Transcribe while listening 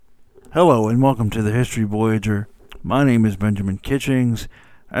Hello and welcome to the History Voyager. My name is Benjamin Kitchings.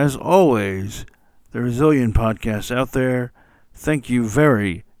 As always, there are a zillion podcasts out there. Thank you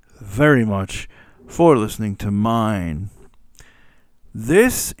very, very much for listening to mine.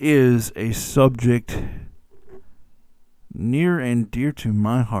 This is a subject near and dear to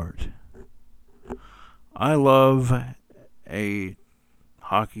my heart. I love a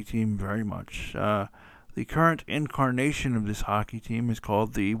hockey team very much. The current incarnation of this hockey team is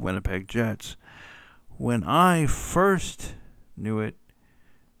called the Winnipeg Jets. When I first knew it,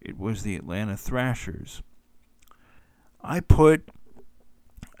 it was the Atlanta Thrashers. I put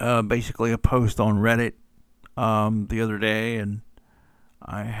basically a post on Reddit the other day, and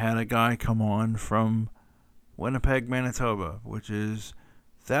I had a guy come on from Winnipeg, Manitoba, which is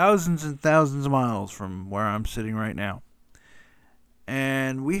thousands and thousands of miles from where I'm sitting right now.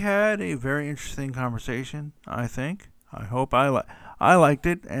 And we had a very interesting conversation, I think. I hope I liked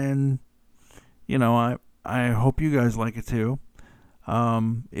it, and I hope you guys like it too.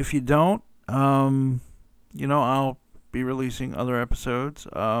 If you don't, I'll be releasing other episodes,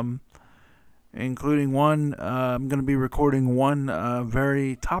 including one. I'm going to be recording one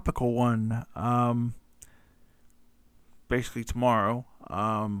very topical one, basically tomorrow,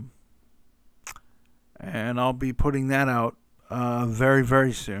 and I'll be putting that out very,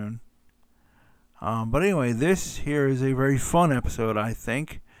 very soon. But anyway, this here is a very fun episode, I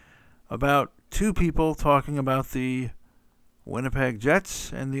think, about two people talking about the Winnipeg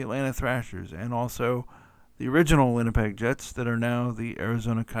Jets and the Atlanta Thrashers, and also the original Winnipeg Jets that are now the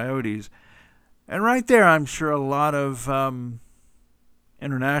Arizona Coyotes. And right there, I'm sure a lot of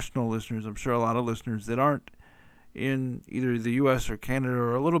international listeners, I'm sure a lot of listeners that aren't in either the U.S. or Canada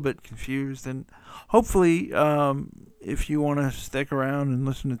are a little bit confused. And hopefully, if you want to stick around and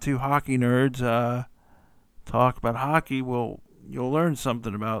listen to two hockey nerds talk about hockey, you'll learn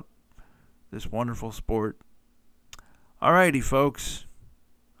something about this wonderful sport. Alrighty, folks.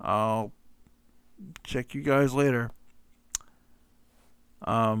 I'll check you guys later.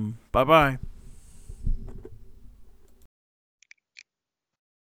 Bye-bye.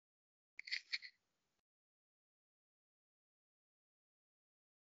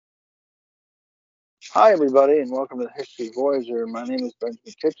 Hi, everybody, and welcome to the History Voyager. My name is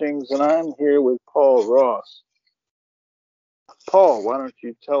Benjamin Kitchings, and I'm here with Paul Ross. Paul, why don't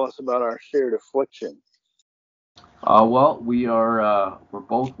you tell us about our shared affliction? Well, we're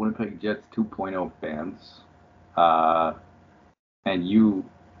both Winnipeg Jets 2.0 fans, and you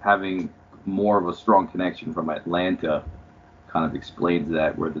having more of a strong connection from Atlanta kind of explains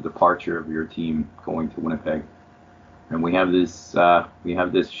that, where the departure of your team going to Winnipeg, and we have this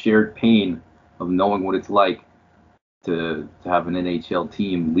shared pain of knowing what it's like to have an NHL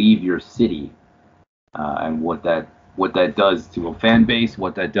team leave your city, and what that does to a fan base,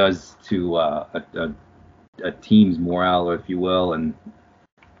 what that does to a team's morale, if you will, and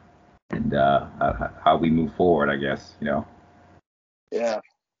how we move forward, I guess, Yeah.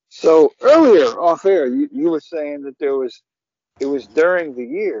 So earlier off air, you were saying that it was during the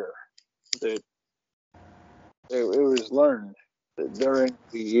year that it was learned that during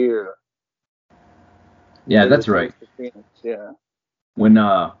the year. Yeah, that's right. Yeah. When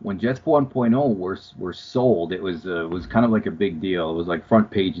Jets 1.0 were sold, it was kind of like a big deal. It was like front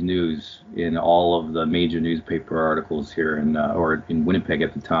page news in all of the major newspaper articles here in Winnipeg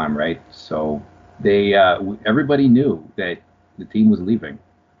at the time, right? So everybody knew that the team was leaving.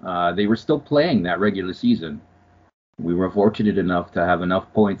 They were still playing that regular season. We were fortunate enough to have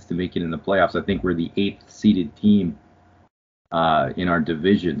enough points to make it in the playoffs. I think we're the 8th seeded team in our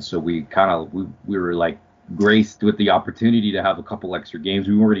division, so we were like graced with the opportunity to have a couple extra games.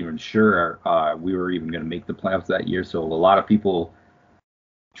 We weren't even sure we were even going to make the playoffs that year, so a lot of people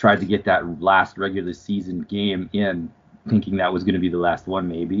tried to get that last regular season game in, thinking that was going to be the last one,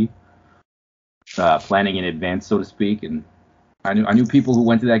 maybe planning in advance, so to speak. And I knew people who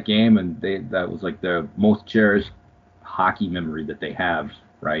went to that game, and that was like the most cherished hockey memory that they have,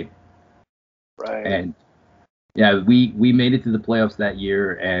 right? And yeah, we made it to the playoffs that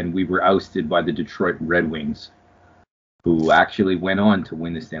year, and we were ousted by the Detroit Red Wings, who actually went on to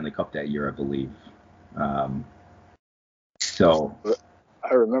win the Stanley Cup that year, I believe. So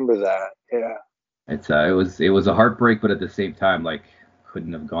I remember that. Yeah. It was a heartbreak, but at the same time, like,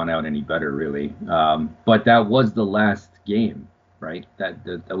 couldn't have gone out any better, really. But that was the last game, right?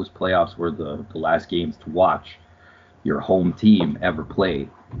 Those playoffs were the last games to watch your home team ever play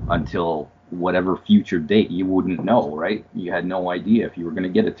until whatever future date. You wouldn't know, right? You had no idea if you were going to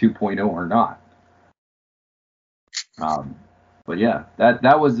get a 2.0 or not. But But yeah,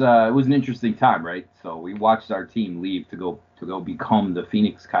 that was it was an interesting time, right? So we watched our team leave to go become the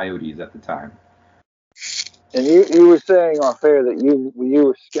Phoenix Coyotes at the time. And you were saying off air that you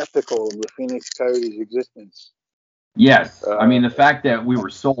were skeptical of the Phoenix Coyotes' existence. Yes, I mean the fact that we were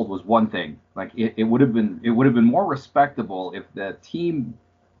sold was one thing. Like it would have been more respectable if the team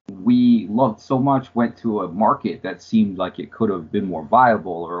we loved so much went to a market that seemed like it could have been more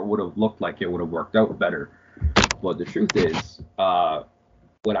viable, or it would have looked like it would have worked out better. But the truth is,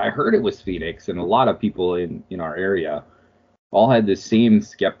 when I heard it was Phoenix, and a lot of people in our area all had the same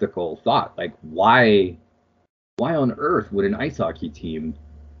skeptical thought, like why on earth would an ice hockey team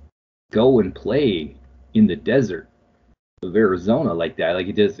go and play in the desert of Arizona like that?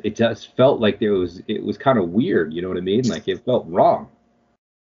 Like it just felt like it was kind of weird, you know what I mean? Like it felt wrong.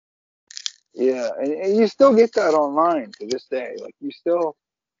 Yeah, and you still get that online to this day. Like you still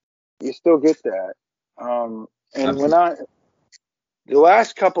get that. And Absolutely. when the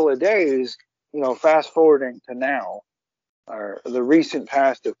last couple of days, fast forwarding to now, or the recent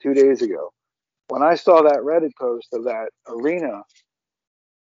past of 2 days ago, when I saw that Reddit post of that arena,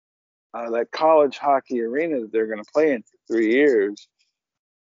 that college hockey arena that they're going to play in for 3 years,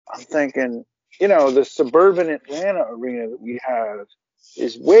 I'm thinking, the suburban Atlanta arena that we have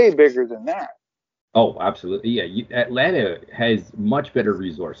is way bigger than that. Oh, absolutely. Yeah, Atlanta has much better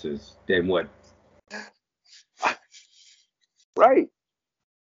resources than what. Right.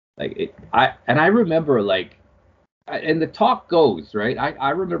 Like I remember and the talk goes, right. I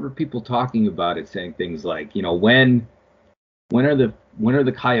remember people talking about it, saying things like, when are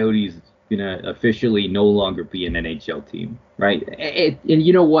the Coyotes gonna officially no longer be an NHL team, right? And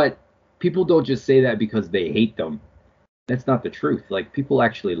you know what? People don't just say that because they hate them. That's not the truth. Like people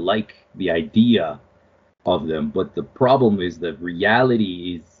actually like the idea of them, but the problem is the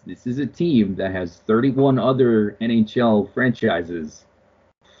reality is this is a team that has 31 other NHL franchises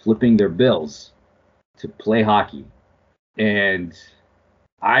flipping their bills to play hockey, and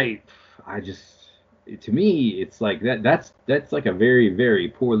I I just to me it's like that's like a very very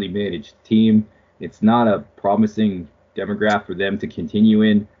poorly managed team. It's not a promising demographic for them to continue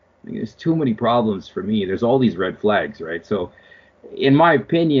in. I mean, there's too many problems for me. There's all these red flags, right? So in my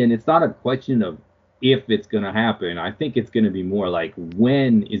opinion, it's not a question of if it's going to happen. I think it's going to be more like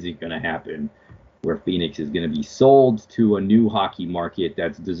when is it going to happen, where Phoenix is going to be sold to a new hockey market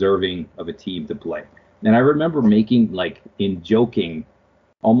that's deserving of a team to play. And I remember making, like, in joking,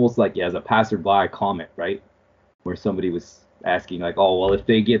 almost like as a passerby comment, right? Where somebody was asking, like, oh, well, if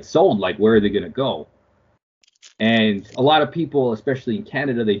they get sold, like, where are they going to go? And a lot of people, especially in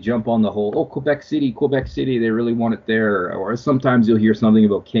Canada, they jump on the whole, oh, Quebec City, they really want it there. Or sometimes you'll hear something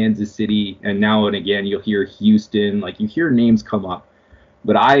about Kansas City, and now and again you'll hear Houston. Like you hear names come up.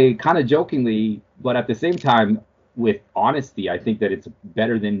 But I kind of jokingly, but at the same time, with honesty, I think that it's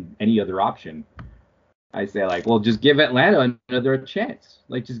better than any other option. I say, like, well, just give Atlanta another chance.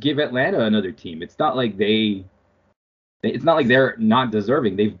 Like, just give Atlanta another team. It's not like they're not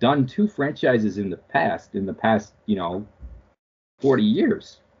deserving. They've done two franchises in the past, 40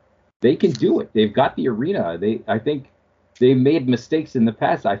 years. They can do it. They've got the arena. I think they made mistakes in the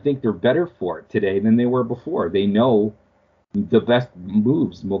past. I think they're better for it today than they were before. They know the best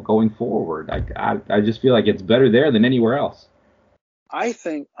moves going forward. I just feel like it's better there than anywhere else. I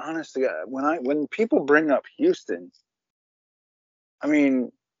think, honestly, when people bring up Houston, I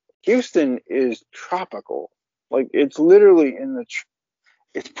mean, Houston is tropical. Like it's literally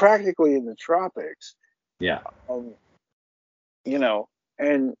it's practically in the tropics. Yeah. You know,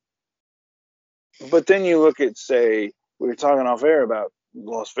 and but then you look at, say, we were talking off air about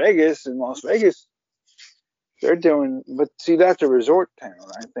Las Vegas, and Las Vegas, they're doing, but see, that's a resort town,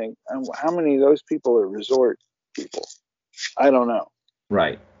 I think. And how many of those people are resort people? I don't know.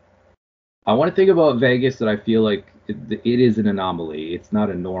 Right. I want to think about Vegas, that I feel like it is an anomaly. It's not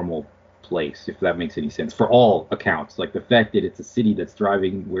a normal place, if that makes any sense, for all accounts. Like the fact that it's a city that's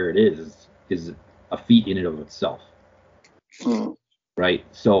thriving where it is a feat in and of itself. Right?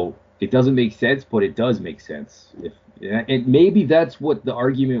 So it doesn't make sense, but it does make sense. And maybe that's what the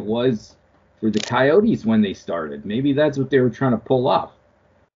argument was for the Coyotes when they started. Maybe that's what they were trying to pull off.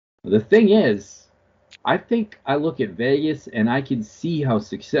 The thing is, I think I look at Vegas and I can see how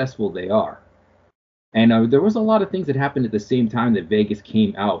successful they are. And there was a lot of things that happened at the same time that Vegas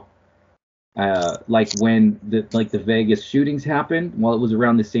came out. Like when the Vegas shootings happened, well, it was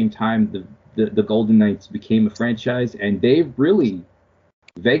around the same time the Golden Knights became a franchise, and they really,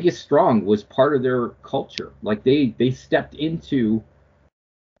 Vegas Strong was part of their culture. Like they stepped into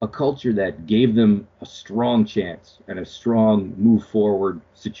a culture that gave them a strong chance and a strong move forward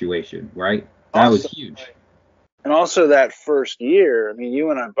situation, right? That was huge. And also that first year, I mean, you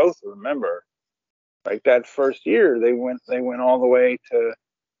and I both remember, like that first year, they went all the way to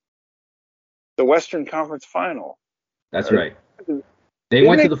the Western Conference Final. That's Or, right. They didn't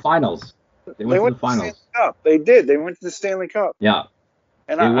went to they? the finals. They They went to went the to the Stanley finals. Cup. They did. They went to the Stanley Cup. Yeah.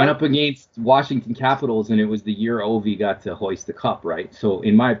 And They went I up against Washington Capitals, and it was the year Ovi got to hoist the cup, right? So,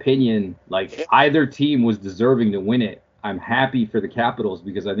 in my opinion, like either team was deserving to win it. I'm happy for the Capitals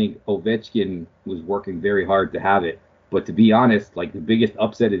because I think Ovechkin was working very hard to have it. But to be honest, like the biggest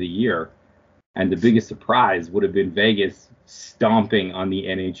upset of the year and the biggest surprise would have been Vegas stomping on the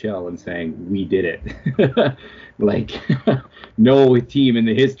NHL and saying, "We did it." Like, no team in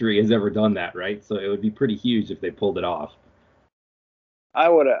the history has ever done that, right? So it would be pretty huge if they pulled it off. I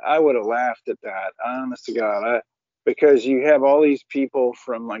would have laughed at that. Honest to God, because you have all these people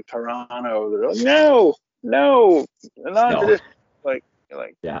from like Toronto that are like, no, no, not No, traditional, like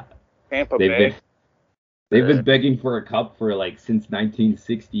yeah, Tampa they've been Bay. they've been begging for a cup for like since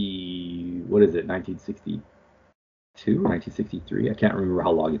 1960. What is it? 1962, 1963? I can't remember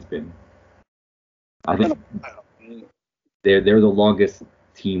how long it's been. I think they're the longest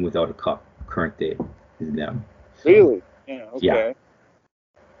team without a cup. Current day is them. So, Really? Yeah. yeah, Okay.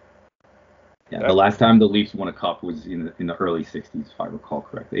 yeah. The That's last time the Leafs won a cup was in the early 60s, if I recall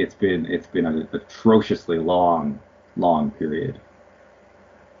correctly. It's been an atrociously long period.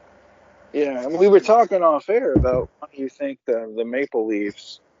 yeah. And we were talking off air about why do you think the Maple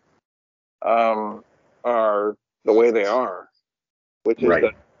Leafs are the way they are, which is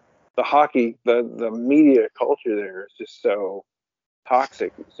Right. the hockey the media culture there is just so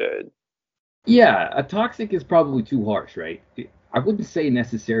toxic. You said. Yeah, a toxic is probably too harsh, right? I wouldn't say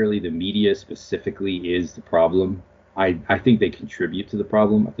necessarily the media specifically is the problem. I think they contribute to the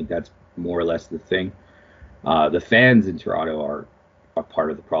problem. I think that's more or less the thing. The fans in Toronto are a part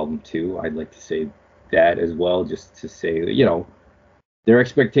of the problem too. I'd like to say that as well, just to say, their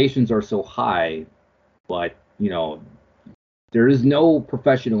expectations are so high, but, there is no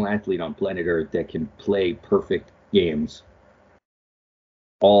professional athlete on planet Earth that can play perfect games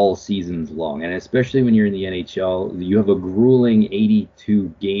all seasons long. And especially when you're in the NHL, you have a grueling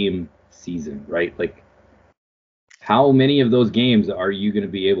 82 game season, right? Like, how many of those games are you going to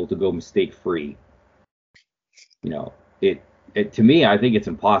be able to go mistake free? You know, it to me, I think it's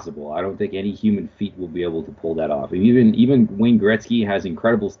impossible. I don't think any human feat will be able to pull that off. And even Wayne Gretzky has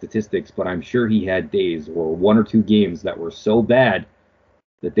incredible statistics, but I'm sure he had days or one or two games that were so bad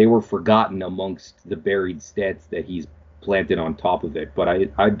that they were forgotten amongst the buried stats that he's planted on top of it. But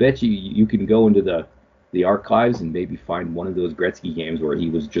I bet you can go into the archives and maybe find one of those Gretzky games where he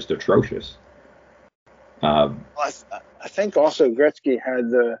was just atrocious. I think also Gretzky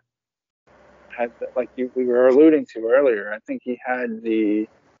had like we were alluding to earlier. I think he had the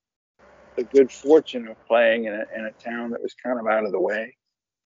good fortune of playing in a town that was kind of out of the way.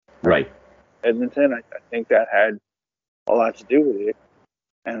 Right. Edmonton. I think that had a lot to do with it.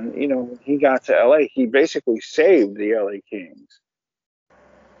 And when he got to LA, he basically saved the LA Kings.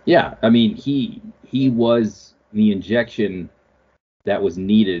 Yeah, I mean he was the injection that was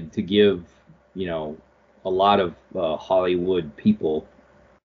needed to give a lot of Hollywood people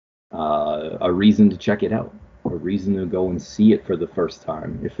a reason to check it out, a reason to go and see it for the first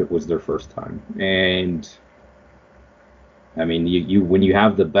time if it was their first time. And I mean, you when you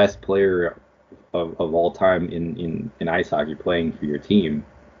have the best player of all time in ice hockey playing for your team,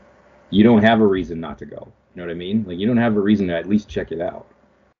 you don't have a reason not to go. You know what I mean? Like, you don't have a reason to at least check it out.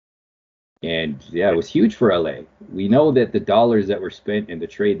 And yeah, it was huge for LA. We know that the dollars that were spent in the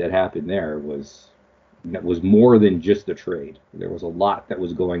trade that happened there was more than just the trade. There was a lot that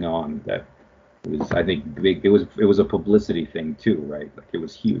was going on that was, I think, big. It was a publicity thing too, right? Like, it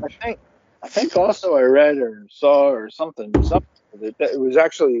was huge. I think also I read or saw or something that it was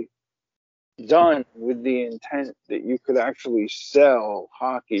actually done with the intent that you could actually sell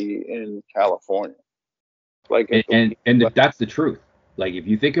hockey in California. Like That's the truth. Like, if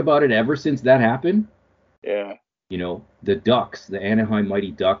you think about it, ever since that happened, yeah, the Ducks, the Anaheim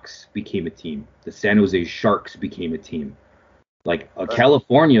Mighty Ducks became a team. The San Jose Sharks became a team. Like,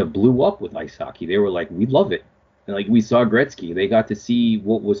 California blew up with ice hockey. They were like, we love it. And like, we saw Gretzky. They got to see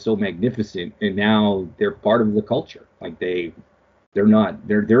what was so magnificent, and now they're part of the culture. Like, they're in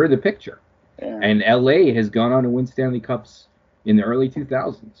the picture. yeah. And LA has gone on to win Stanley Cups in the early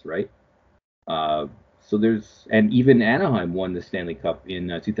 2000s, right? And even Anaheim won the Stanley Cup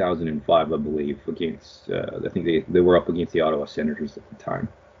in 2005, I believe, against, I think they were up against the Ottawa Senators at the time.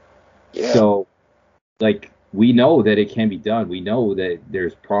 Yeah. So, like, we know that it can be done. We know that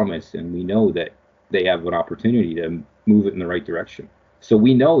there's promise, and we know that they have an opportunity to move it in the right direction. So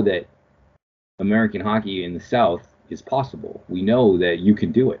we know that American hockey in the South is possible. We know that you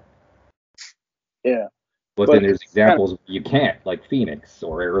can do it. Yeah. But then there's examples where you can't, like Phoenix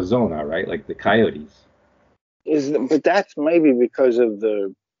or Arizona, right? Like the Coyotes. But that's maybe because of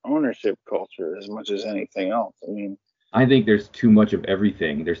the ownership culture as much as anything else. I mean, I think there's too much of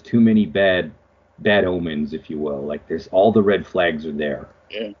everything. There's too many bad omens, if you will. Like there's all the red flags are there.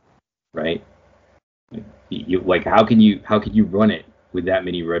 Yeah. Right? Like how can you run it with that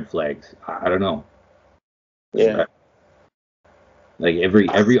many red flags? I don't know. Yeah. Like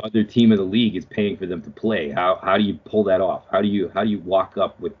every other team in the league is paying for them to play. How do you pull that off? How do you walk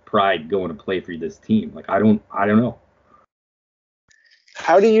up with pride going to play for this team? Like I don't know.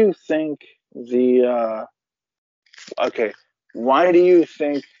 How do you think why do you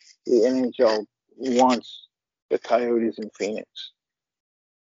think the NHL wants the Coyotes in Phoenix?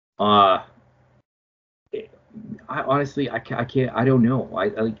 I can't. I don't know.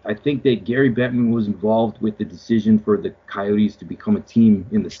 I think that Gary Bettman was involved with the decision for the Coyotes to become a team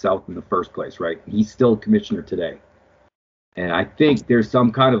in the South in the first place, right? He's still commissioner today, and I think there's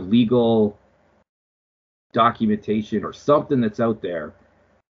some kind of legal documentation or something that's out there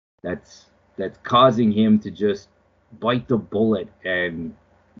that's causing him to just bite the bullet and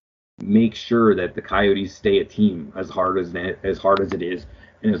make sure that the Coyotes stay a team as hard as it is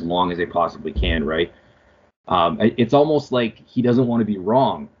and as long as they possibly can, right? It's almost like he doesn't want to be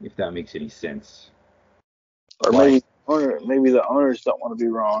wrong, if that makes any sense. Or maybe the owners don't want to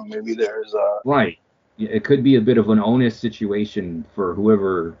be wrong. Maybe there's right. It could be a bit of an onus situation for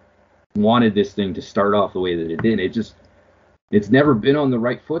whoever wanted this thing to start off the way that it did. It's never been on the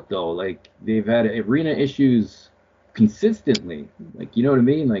right foot though. Like they've had arena issues consistently. Like you know what I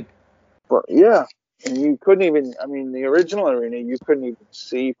mean? Like yeah. And you couldn't even. I mean, the original arena, you couldn't even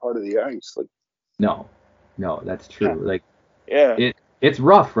see part of the ice. Like no, that's true. Yeah. Like yeah, it's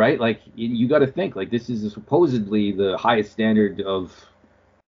rough, right? Like you got to think like this is supposedly the highest standard of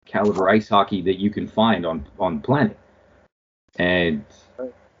caliber ice hockey that you can find on the planet, and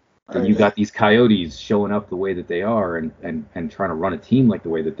you got these Coyotes showing up the way that they are and trying to run a team like the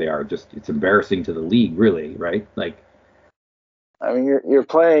way that they are. Just it's embarrassing to the league, really, right? Like, I mean, you're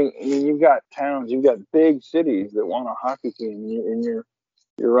playing. You've got towns, you've got big cities that want a hockey team, and you're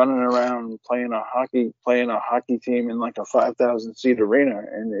running around playing a hockey team in like a 5,000 seat arena,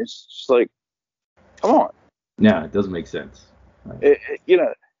 and it's just like, come on. Yeah, it doesn't make sense. Right.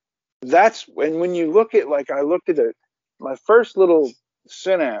 That's when you look at, like, I looked at it, my first little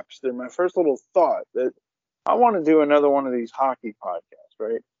synapse, my first little thought that I want to do another one of these hockey podcasts,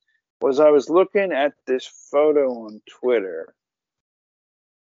 right? Was I was looking at this photo on Twitter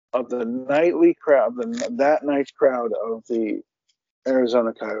of the nightly crowd, that night's crowd of the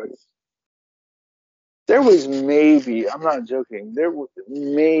Arizona Coyotes. There was maybe, I'm not joking, there were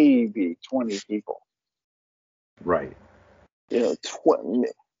maybe 20 people. Right. 20.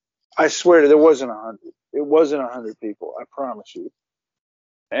 I swear there wasn't 100. It wasn't 100 people, I promise you.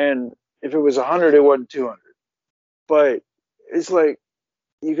 And if it was 100, it wasn't 200. But it's like,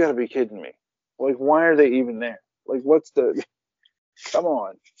 you got to be kidding me. Like, why are they even there? Like, come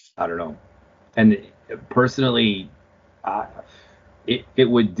on. I don't know. And personally, it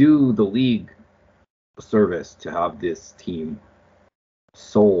would do the league a service to have this team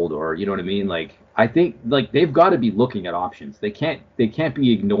sold, or you know what I mean? Like I think like they've got to be looking at options. They can't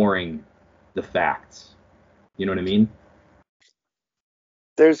be ignoring the facts. You know what I mean?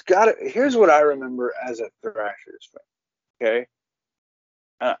 Here's what I remember as a Thrashers fan. Okay.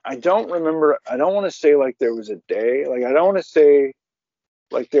 I don't want to say like there was a day. Like I don't want to say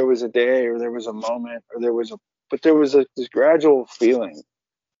like there was a day or there was a moment or but there was this gradual feeling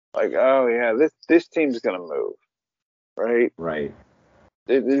like, oh yeah, this team's gonna move, right? Right.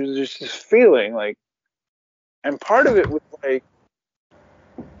 There's just this feeling like, and part of it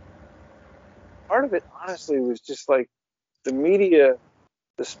honestly was just like the media,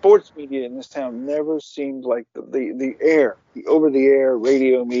 the sports media in this town never seemed like the over-the-air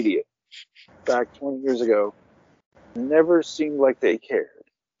radio media back 20 years ago never seemed like they cared.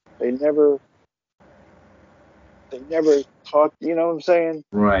 They never talked, you know what I'm saying?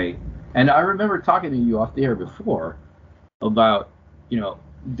 Right. And I remember talking to you off the air before about,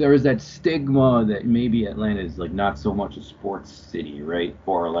 there is that stigma that maybe Atlanta is like not so much a sports city, right?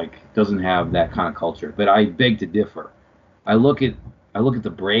 Or like doesn't have that kind of culture. But I beg to differ. I look at the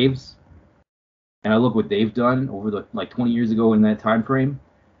Braves and I look what they've done over the like 20 years ago in that time frame,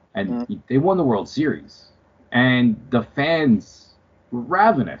 and they won the World Series. And the fans were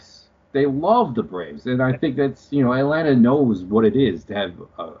ravenous. They love the Braves, and I think that's Atlanta knows what it is to have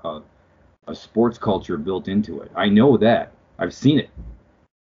a sports culture built into it. I know that. I've seen it.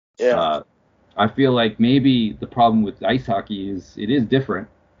 Yeah. I feel like maybe the problem with ice hockey is it is different.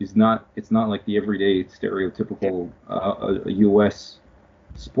 It's not like the everyday stereotypical U.S.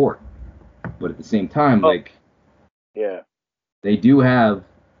 sport, but at the same time, Oh, like yeah. they do have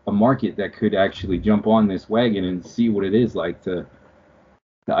a market that could actually jump on this wagon and see what it is like to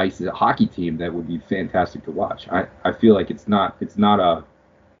ice a hockey team. That would be fantastic to watch. I feel like it's not a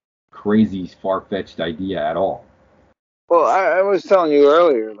crazy far fetched idea at all. Well, I was telling you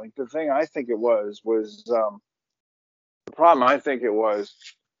earlier, like the thing I think it was the problem I think it was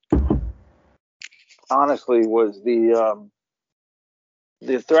honestly was the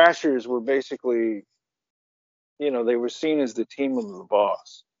Thrashers were basically, they were seen as the team of the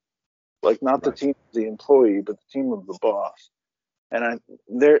boss, like not the Right. team of the employee, but the team of the boss. And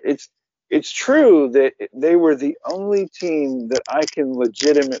it's true that they were the only team that I can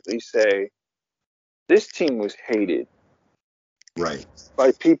legitimately say this team was hated Right.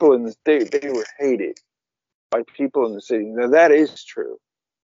 by people in the they were hated by people in the city. Now that is true.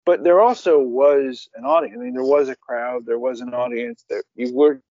 But there also was an audience. I mean, there was a crowd, there was an audience that you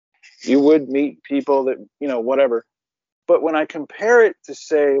would meet people that, whatever. But when I compare it to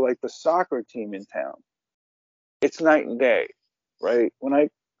say like the soccer team in town, it's night and day, right? And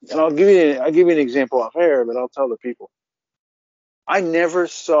I'll give you an example off air, but I'll tell the people. I never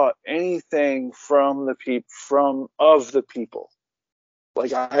saw anything from the people.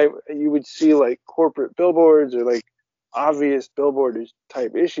 Like you would see like corporate billboards or like obvious billboard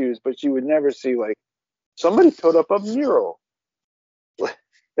type issues, but you would never see like somebody put up a mural. you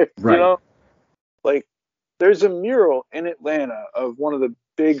Right. know, like there's a mural in Atlanta of one of the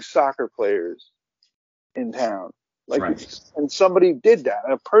big soccer players in town. Like, Right. and somebody did that.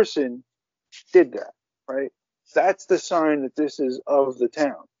 A person did that, right? That's the sign that this is of the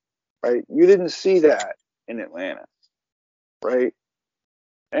town, right? You didn't see that in Atlanta, right?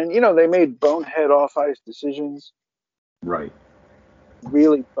 And they made bonehead off ice decisions, Right.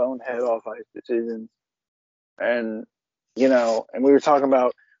 really bonehead off ice decisions, and and we were talking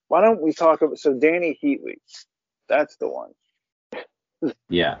about why don't we talk about so Danny Heatley, that's the one. Yeah.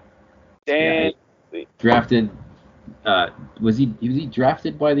 Yeah. Dan Heatley. Drafted. Uh, was he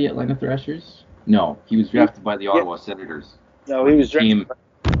drafted by the Atlanta Thrashers? No, he was He, drafted by the yeah, Ottawa Senators no, when he he was came.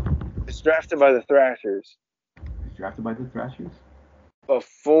 drafted by the Thrashers He was drafted by the Thrashers.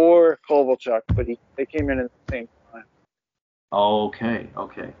 before Kovalchuk, but they came in at the same time. Okay.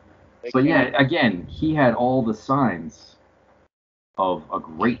 Okay. They But came in. yeah, again, he had all the signs of a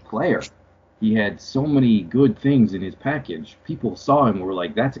great player. He had so many good things in his package. People saw him and were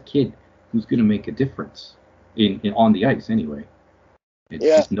like, "That's a kid who's going to make a difference in on the ice anyway." It's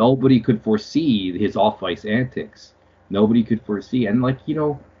Yeah, just nobody could foresee his off ice antics. Nobody could foresee, and like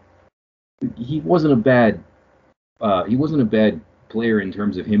he wasn't a bad he wasn't a bad player in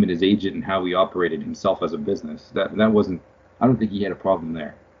terms of him and his agent and how he operated himself as a business. That wasn't. I don't think he had a problem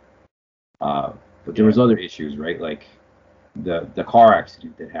there. Uh, but there yeah. was other issues, right? Like the car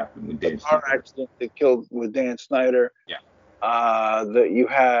accident that happened with The Dan car Snyder. accident that killed with Dan Snyder. Yeah. That you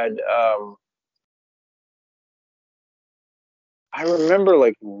had. I remember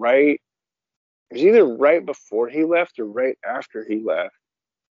like it was either right before he left or right after he left.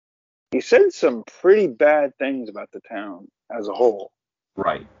 He said some pretty bad things about the town as a whole.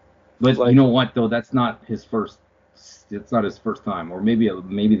 Right. But you Like, know what though? That's not his first. It's not his first time, or maybe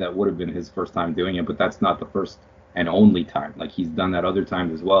that would have been his first time doing it, but that's not the first and only time. Like he's done that other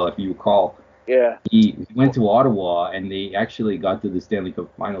times as well. If you recall, yeah, he went to Ottawa and they actually got to the Stanley Cup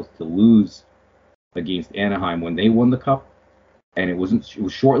Finals to lose against Anaheim when they won the cup. And it was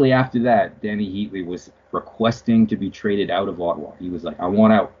shortly after that Danny Heatley was requesting to be traded out of Ottawa. He was like, I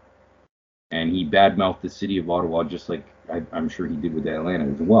want out. And he badmouthed the city of Ottawa just like I'm sure he did with Atlanta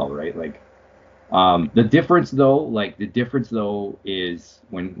as well, right? Like the difference though is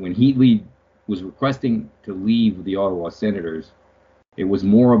when Heatley was requesting to leave the Ottawa Senators, it was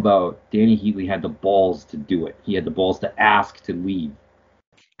more about Danny Heatley had the balls to do it. He had the balls to ask to leave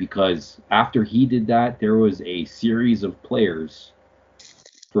because after he did that, there was a series of players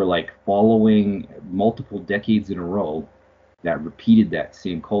for like following multiple decades in a row that repeated that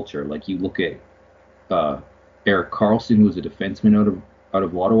same culture. Like you look at uh, Eric Carlson, who was a defenseman out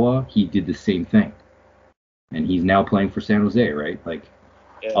of Ottawa, he did the same thing, and he's now playing for San Jose, right? Like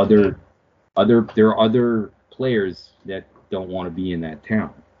yeah. there are other players that don't want to be in that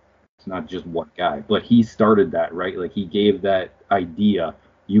town. It's not just one guy, but he started that, right? Like he gave that idea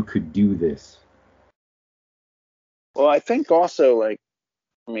you could do this. Well, I think also like,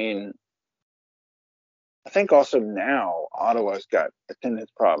 I mean, I think also now Ottawa's got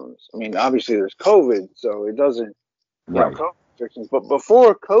attendance problems. I mean, obviously there's COVID, so it doesn't, Right. COVID restrictions. But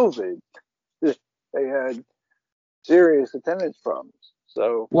before COVID, they had serious attendance problems.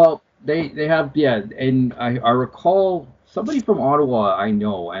 So Well, they have, yeah, and I recall somebody from Ottawa I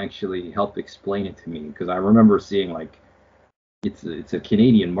know actually helped explain it to me because I remember seeing like it's a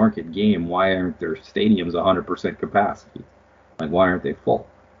Canadian market game. Why aren't their stadiums 100% capacity? Like why aren't they full?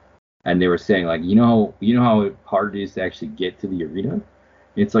 And they were saying like you know how hard it is to actually get to the arena.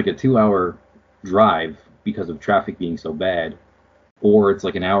 It's like a 2 hour drive because of traffic being so bad, or it's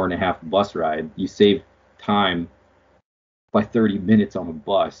like an hour and a half bus ride. You save time by 30 minutes on a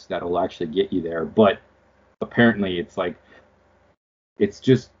bus that'll actually get you there. But apparently it's like it's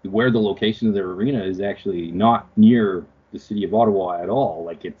just where the location of the arena is actually not near the city of Ottawa at all.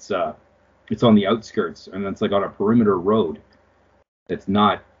 Like it's on the outskirts and it's like on a perimeter road. It's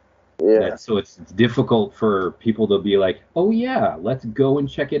not yeah, that so it's difficult for people to be like, "Oh yeah, let's go and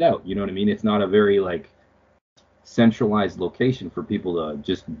check it out." You know what I mean? It's not a very like centralized location for people to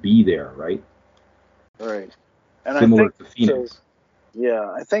just be there, right? right. And I Similar think to so. Phoenix.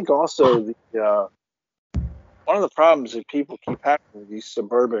 Yeah, I think also the one of the problems that people keep having with these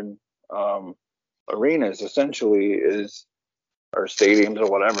suburban um, arenas, essentially, is or stadiums or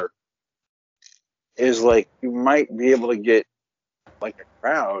whatever, is like you might be able to get like a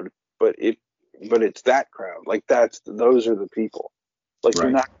crowd, but it's that crowd. Like those are the people. Like you're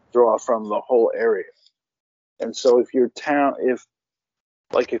Right. not gonna draw from the whole area. And so if your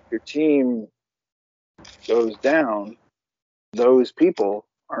team goes down, those people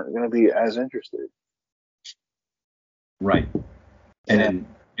aren't going to be as interested. Right. And Yeah, then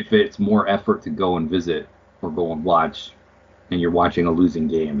if it's more effort to go and visit or go and watch and you're watching a losing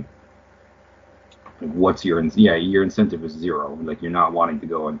game, like what's your your incentive is zero. Like you're not wanting to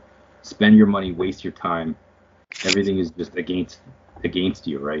go and spend your money, waste your time. Everything is just against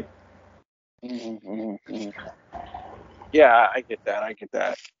you, right? mm-hmm. Yeah, I get that. I get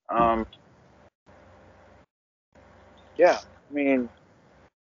that. Um, yeah, I mean,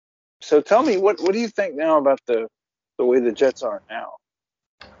 so tell me, what do you think now about the way the Jets are now?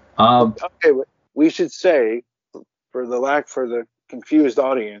 Um, Okay, we should say for the confused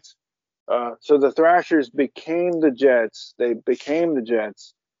audience. So the Thrashers became the Jets. They became the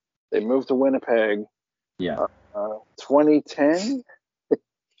Jets. They moved to Winnipeg. yeah, 2010.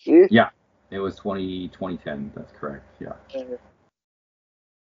 yeah. It was 2010. That's correct. Yeah.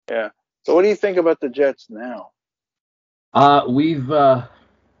 Yeah. So what do you think about the Jets now?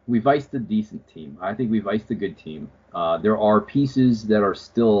 We've iced a decent team. I think we've iced a good team. There are pieces that are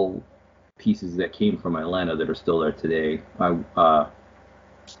still pieces that came from Atlanta that are still there today.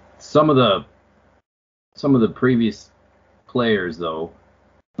 Some of the previous players though,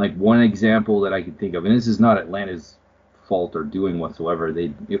 like one example that I can think of, and this is not Atlanta's fault or doing whatsoever.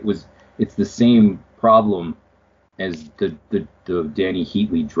 It's the same problem as the Danny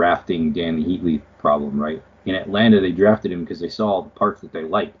Heatley drafting Danny Heatley problem, right? In Atlanta, they drafted him because they saw all the parts that they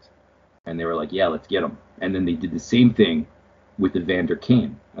liked, and they were like, "Yeah, let's get him." And then they did the same thing with Evander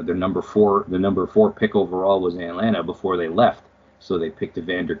Kane. The number four pick overall was in Atlanta before they left, so they picked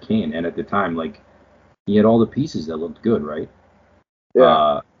Evander Kane. And at the time, like he had all the pieces that looked good, right?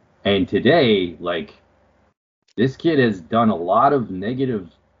 Yeah. And today, like this kid has done a lot of negative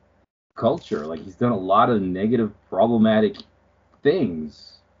culture. Like he's done a lot of negative, problematic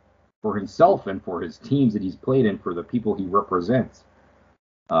things for himself and for his teams that he's played in, for the people he represents.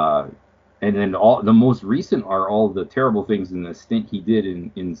 And then all the most recent are all the terrible things in the stint he did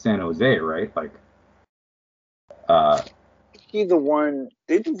in San Jose, right? Like, He the one,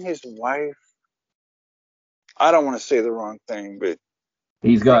 didn't his wife, I don't want to say the wrong thing, but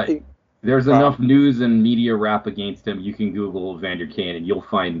he's I think got he there's um, enough news and media rap against him. You can Google Vander Kane and you'll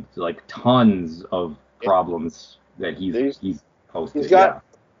find like tons of problems that he's he's posted. got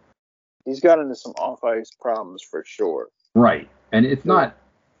Yeah, he's got into some off ice problems for sure. right. And Yeah.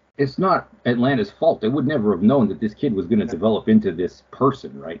 it's not Atlanta's fault. They would never have known that this kid was going to develop into this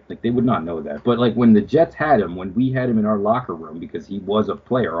person, right? Like they would not know that. But like when the Jets had him, when we had him in our locker room because he was a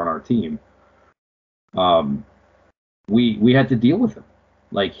player on our team, um, we had to deal with him.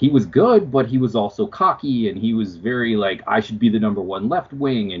 Like he was good, but he was also cocky, and he was very like I should be the number one left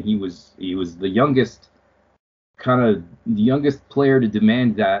wing, and he was the youngest the youngest player to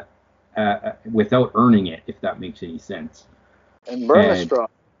demand that without earning it, if that makes any sense. And And Burmistrov,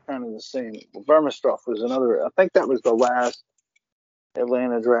 kind of the same. Burmistrov was another. I think that was the last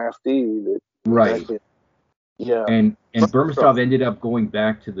Atlanta draftee that was right. actually. Yeah. And Burmistrov. Burmistov ended up going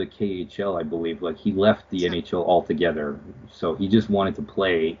back to the KHL, I believe. Like he left the NHL altogether, so he just wanted to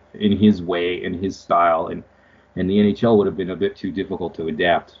play in his way, in his style, and the NHL would have been a bit too difficult to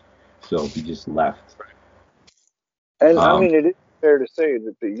adapt, so he just left. And I Um, mean, fair to say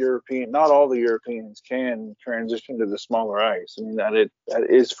that not all the Europeans can transition to the smaller ice. I mean, that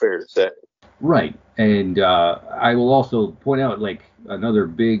is fair to say. Right. And I will also point out, like, another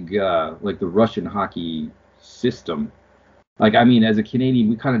big, like, the Russian hockey system. Like, I mean, as a Canadian,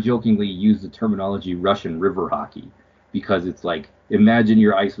 we kind of jokingly use the terminology Russian river hockey because it's like, imagine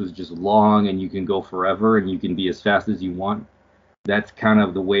your ice was just long and you can go forever and you can be as fast as you want. That's kind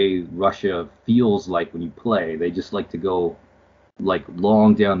of the way Russia feels like when you play. They just like to go, like,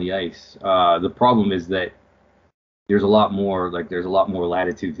 long down the ice. The problem is that there's a lot more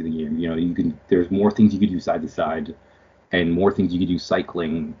latitude to the game. You know, there's more things you can do side to side, and more things you can do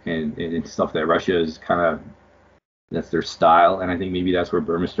cycling and stuff that Russia is kind of, that's their style. And I think maybe that's where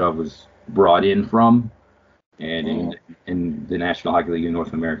Burmistov was brought in from. And in the National Hockey League in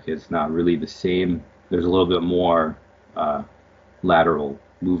North America, it's not really the same. There's a little bit more lateral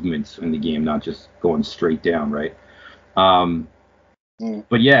movements in the game, not just going straight down, right?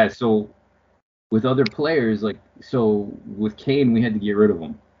 But yeah, so with other players, like, so with Kane, we had to get rid of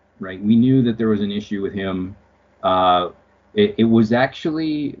him, right? We knew that there was an issue with him. It was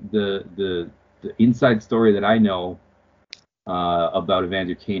actually the inside story that I know about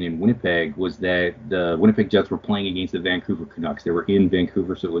Evander Kane in Winnipeg was that the Winnipeg Jets were playing against the Vancouver Canucks. They were in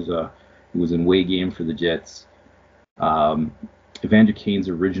Vancouver, so it was an away game for the Jets. Evander Kane's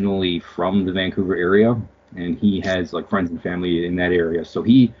originally from the Vancouver area, and he has, like, friends and family in that area, so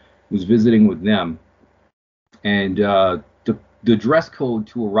he was visiting with them, and the dress code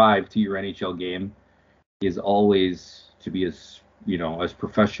to arrive to your NHL game is always to be as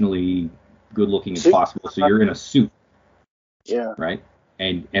professionally good looking as possible. So you're in a suit, yeah, right?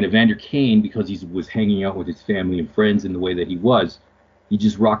 And Evander Kane, because he was hanging out with his family and friends in the way that he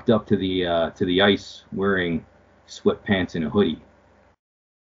just rocked up to the ice wearing sweatpants and a hoodie,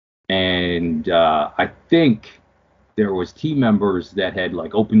 and I think there was team members that had,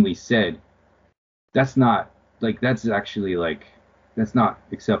 like, openly said that's not, like, that's actually, like, that's not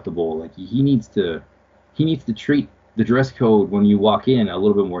acceptable. Like, he needs to treat the dress code when you walk in a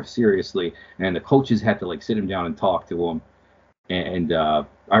little bit more seriously. And the coaches had to, like, sit him down and talk to him. And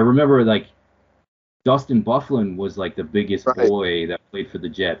I remember, like, Dustin Byfuglien was, like, the biggest boy that played for the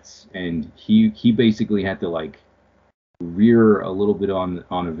Jets, and he basically had to, like, rear a little bit on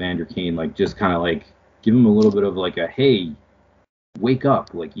Evander Kane, like, just kind of, like, give him a little bit of, like, a, hey, wake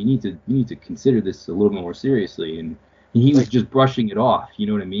up, like, you need to consider this a little bit more seriously. And he was just brushing it off, you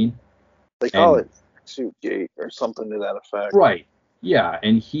know what I mean? They call it suit gate or something to that effect. Right. Yeah,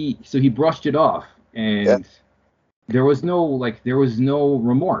 and he brushed it off, and there was no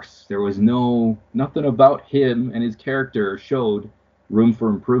remorse. There was nothing about him and his character showed room for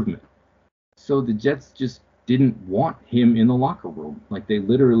improvement. So the Jets just didn't want him in the locker room. Like, they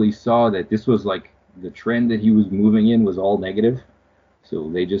literally saw that this was, like, the trend that he was moving in was all negative. So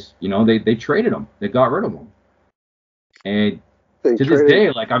they just, they traded him. They got rid of him. And to this day,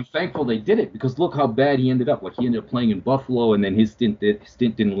 like, I'm thankful they did it, because look how bad he ended up. Like, he ended up playing in Buffalo, and then his stint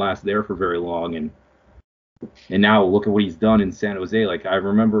didn't last there for very long. And now look at what he's done in San Jose. Like, I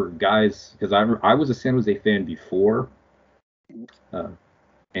remember guys, because I was a San Jose fan before.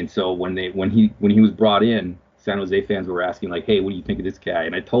 And so when he was brought in, San Jose fans were asking, like, hey, what do you think of this guy?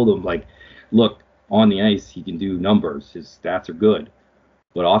 And I told them, like, look, on the ice, he can do numbers. His stats are good.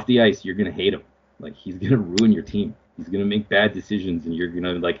 But off the ice, you're going to hate him. Like, he's going to ruin your team. He's going to make bad decisions, and you're going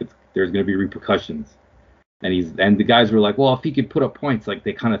to, like, there's going to be repercussions. And the guys were like, well, if he could put up points, like,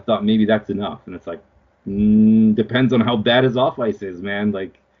 they kind of thought maybe that's enough. And it's like, depends on how bad his off ice is, man.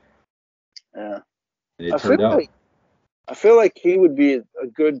 Like, yeah. And it turned out. I feel like he would be a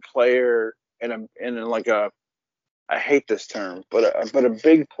good player in like a, I hate this term, but a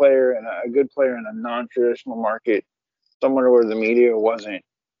big player and a good player in a non-traditional market, somewhere where the media wasn't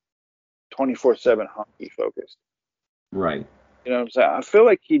 24/7 hockey focused. Right. You know what I'm saying? I feel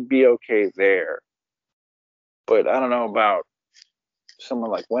like he'd be okay there, but I don't know about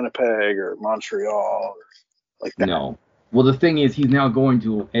someone like Winnipeg or Montreal or like that. No. Well, the thing is, he's now going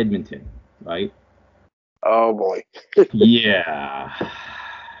to Edmonton, right? Oh boy. Yeah.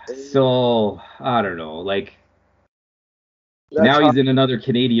 So I don't know. Like, now he's in another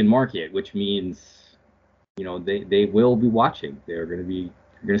Canadian market, which means, they will be watching. They're going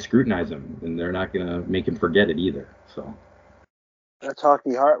to scrutinize him, and they're not going to make him forget it either. So that's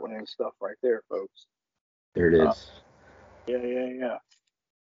hockey heartland stuff right there, folks. There it is. Yeah.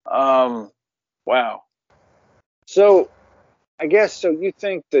 Wow. So I guess, so you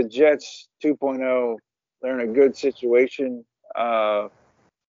think the Jets 2.0, they're in a good situation,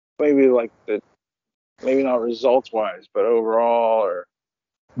 maybe not results wise, but overall, or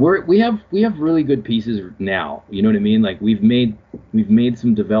We have really good pieces now. You know what I mean? Like we've made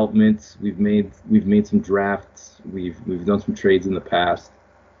some developments, we've made some drafts, we've done some trades in the past,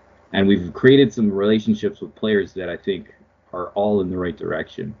 and we've created some relationships with players that I think are all in the right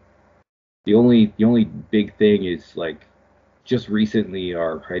direction. The only big thing is like just recently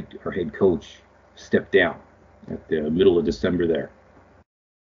our head coach stepped down at the middle of December there,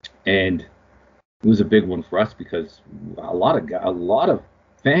 and it was a big one for us because a lot of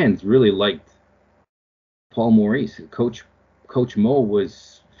fans really liked Paul Maurice. Coach Mo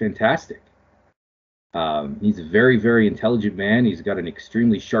was fantastic. He's a very, very intelligent man. He's got an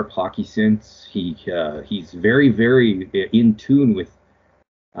extremely sharp hockey sense. He's very, very in tune with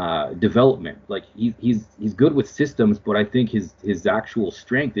development. Like he's good with systems, but I think his actual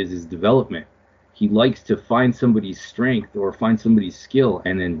strength is his development. He likes to find somebody's strength or find somebody's skill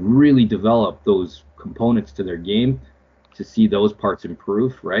and then really develop those components to their game to see those parts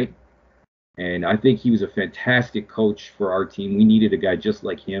improve, right? And I think he was a fantastic coach for our team. We needed a guy just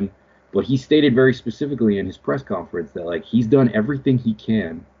like him. But he stated very specifically in his press conference that like he's done everything he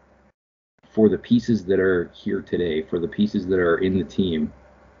can for the pieces that are here today, for the pieces that are in the team.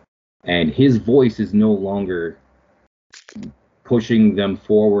 And his voice is no longer pushing them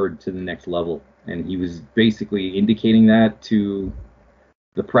forward to the next level. And he was basically indicating that to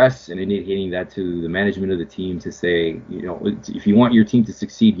the press and indicating that to the management of the team to say, you know, if you want your team to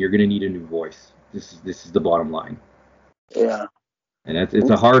succeed, you're going to need a new voice. This is the bottom line. Yeah. And it's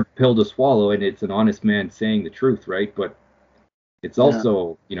a hard pill to swallow, and it's an honest man saying the truth, right? But it's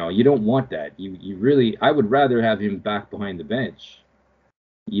also, you know, you don't want that. You really, I would rather have him back behind the bench,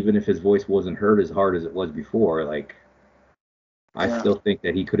 even if his voice wasn't heard as hard as it was before. Like, I still think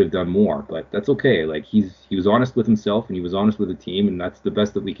that he could have done more, but that's okay. Like, he was honest with himself, and he was honest with the team, and that's the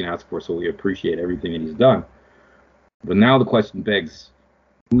best that we can ask for. So we appreciate everything that he's done. But now the question begs,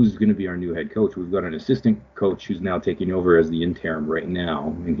 who's going to be our new head coach? We've got an assistant coach who's now taking over as the interim right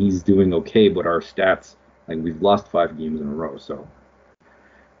now, and he's doing okay, but our stats, like we've lost 5 games in a row, so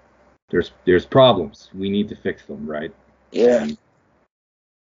there's problems. We need to fix them, right? Yeah.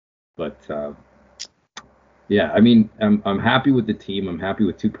 But yeah, I mean, I'm happy with the team. I'm happy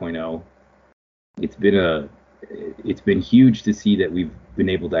with 2.0. It's been huge to see that we've been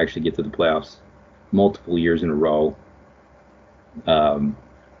able to actually get to the playoffs multiple years in a row.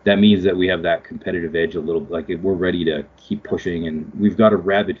 That means that we have that competitive edge a little bit. Like we're ready to keep pushing, and we've got a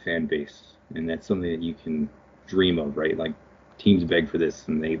rabid fan base, and that's something that you can dream of, right? Like teams beg for this,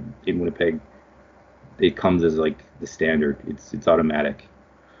 and they in Winnipeg, it comes as like the standard. It's automatic.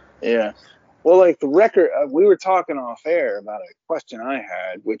 Yeah. Well, like the record, we were talking off air about a question I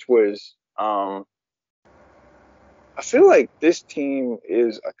had, which was, I feel like this team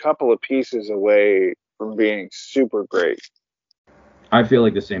is a couple of pieces away from being super great. I feel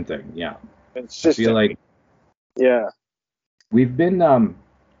like the same thing. Yeah. Consistent. I feel like we've been.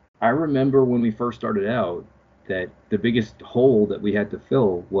 I remember when we first started out that the biggest hole that we had to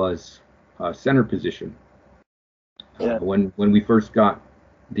fill was center position. When we first got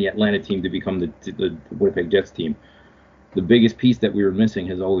the Atlanta team to become the Winnipeg Jets team, the biggest piece that we were missing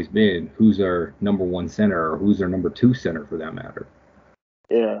has always been who's our number 1 center or who's our number 2 center for that matter.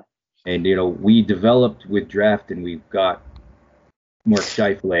 Yeah. And you know, we developed with draft, and we've got Mark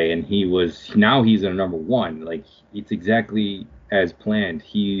Scheifele, and he's our number 1. Like it's exactly as planned.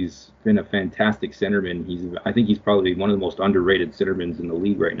 He's been a fantastic centerman. I think he's probably one of the most underrated centermen in the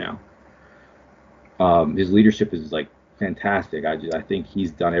league right now. His leadership is like fantastic. I think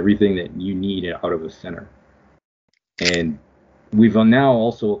he's done everything that you need out of a center. And we've now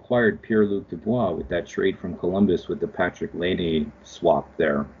also acquired Pierre-Luc Dubois with that trade from Columbus with the Patrick Laine swap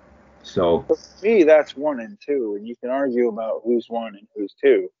there. So for me, that's 1 and 2, and you can argue about who's 1 and who's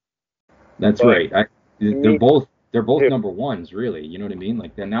 2. That's right. They're both number 1s, really. You know what I mean?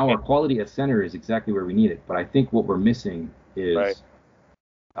 Like now our quality at center is exactly where we need it. But I think what we're missing is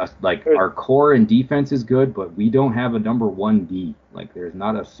like our core and defense is good, but we don't have a number 1 D. Like there's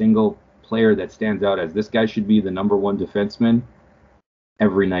not a single player that stands out as this guy should be the number 1 defenseman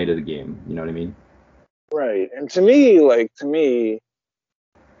every night of the game. You know what I mean? Right. And to me,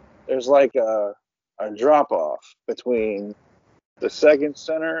 there's like a drop off between the second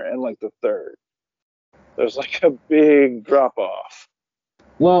center and like the third. There's like a big drop off.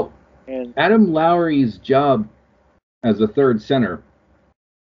 Well, and Adam Lowry's job as a third center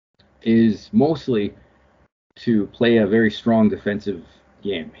is mostly to play a very strong defensive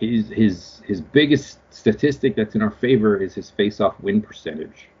game. His biggest statistic that's in our favor is his face-off win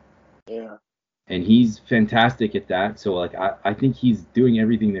percentage. Yeah. And he's fantastic at that. So like I think he's doing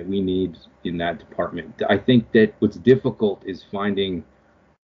everything that we need in that department. I think that what's difficult is finding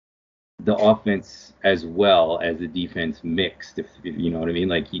the offense as well as the defense mixed, if you know what I mean.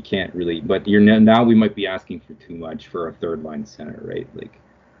 Like you can't really, but now we might be asking for too much for a third line center, right? Like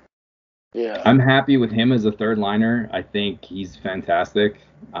Yeah. I'm happy with him as a third liner. I think he's fantastic.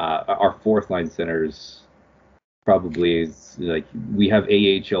 Our fourth line centers probably is like we have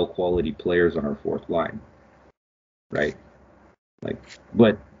AHL quality players on our fourth line, right? Like,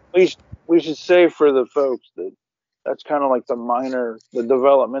 but We should say for the folks that that's kind of like the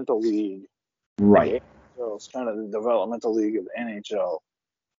developmental league. right, The AHL is kind of the developmental league of the NHL,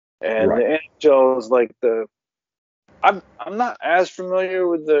 and right. the NHL is like the. I'm not as familiar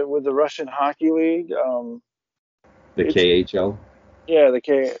with the Russian hockey league. The It's KHL. yeah the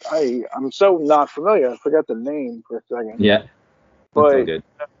K. I'm so not familiar. I forgot the name for a second, Yeah, that's all but good.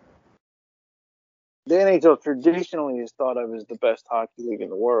 the NHL traditionally is thought of as the best hockey league in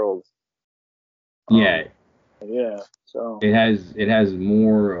the world. Yeah, Yeah, so it has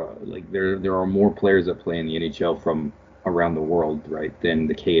more like there are more players that play in the NHL from around the world, right, than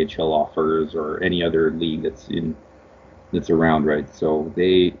the KHL offers or any other league that's around, right? So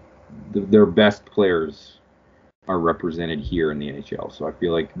their best players are represented here in the NHL. So I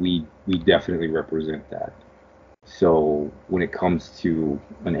feel like we definitely represent that. So when it comes to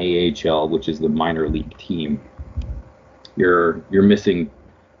an AHL, which is the minor league team, you're missing,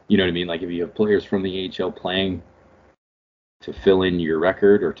 you know what I mean? Like if you have players from the AHL playing to fill in your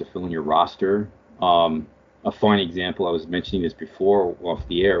record or to fill in your roster. A fine example, I was mentioning this before off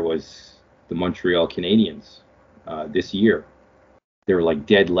the air, was the Montreal Canadiens this year. They're like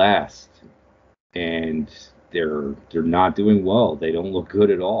dead last, and they're not doing well. They don't look good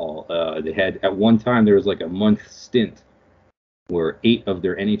at all. They had at one time there was like a month stint where 8 of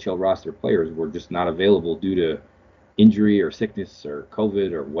their NHL roster players were just not available due to injury or sickness or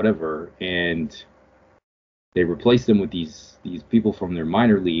COVID or whatever, and they replaced them with these people from their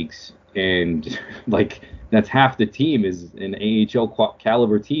minor leagues, and like that's half the team is an AHL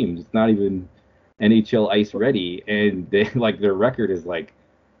caliber team. It's not even NHL ice ready, and they like their record is like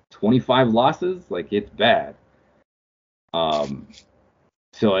 25 losses. Like it's bad. Um,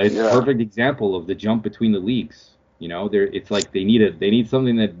 so it's a yeah, perfect example of the jump between the leagues. You know, it's like they need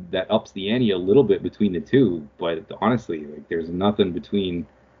something that ups the ante a little bit between the two. But honestly, like there's nothing between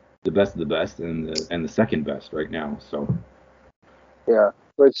the best of the best and the second best right now. So yeah.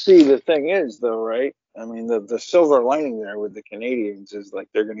 But see, the thing is, though, right? I mean, the silver lining there with the Canadians is like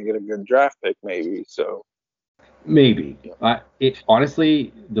they're going to get a good draft pick, maybe. So maybe. yeah, It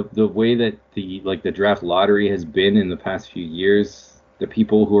honestly, the way that the draft lottery has been in the past few years, the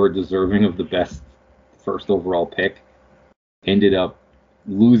people who are deserving of the best first overall pick ended up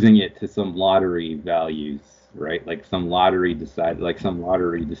losing it to some lottery values, right? Like some lottery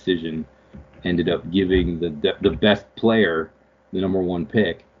decision ended up giving the best player the number one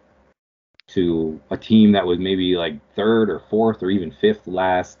pick to a team that was maybe like third or fourth or even fifth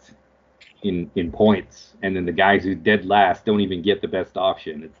last in points, and then the guys who dead last don't even get the best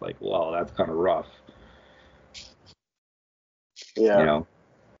option. It's like, well, that's kind of rough, you yeah, know.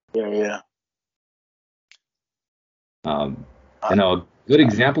 yeah. Um, Uh, and a good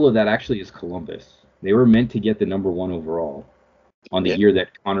example of that actually is Columbus. They were meant to get the number one overall on the yeah. year that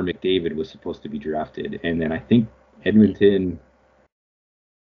Connor McDavid was supposed to be drafted, and then I think Edmonton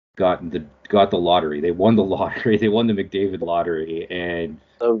got the lottery. They won the lottery. They won the McDavid lottery, and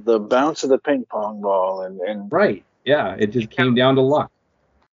The bounce of the ping pong ball and right, yeah, it just came down to luck.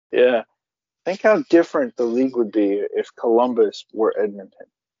 yeah. Think how different the league would be if Columbus were Edmonton.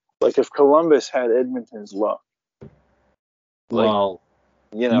 Like if Columbus had Edmonton's luck. Like Well,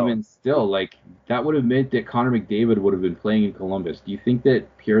 you know, even still, like that would have meant that Connor McDavid would have been playing in Columbus. Do you think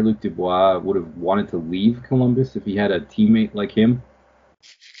that Pierre-Luc Dubois would have wanted to leave Columbus if he had a teammate like him?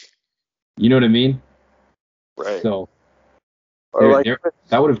 You know what I mean? right? So Or there, like there,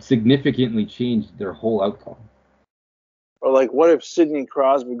 that would have significantly changed their whole outcome. or like what if Sidney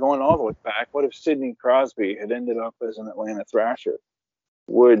Crosby going all the way back? What if Sidney Crosby had ended up as an Atlanta Thrasher?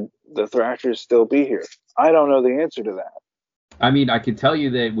 Would the Thrashers still be here? I don't know the answer to that. I mean, I can tell you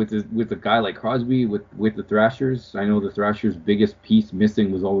that with a guy like Crosby, with the Thrashers, I know the Thrashers' biggest piece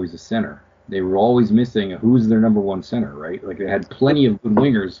missing was always a center. They were always missing who's their number one center, right? Like they had plenty of good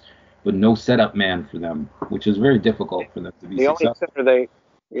wingers, but no setup man for them, which is very difficult for them to be The only successful. center they,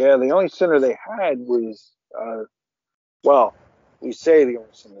 yeah, the only center they had was, well, we say the only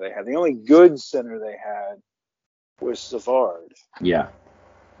center they had. The only good center they had was Savard. Yeah,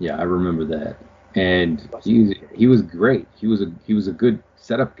 yeah, I remember that. And he was great. He was a good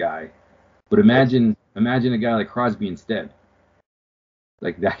setup guy. But But imagine a guy like Crosby instead.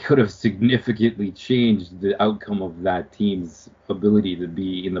 Like that could have significantly changed the outcome of that team's ability to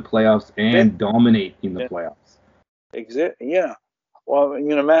be in the playoffs and dominate in the playoffs. Yeah. Well,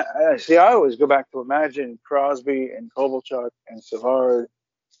 see, I always go back to imagine Crosby and Kovalchuk and Savard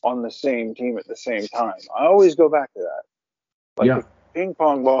on the same team at the same time. I always go back to that. Like if ping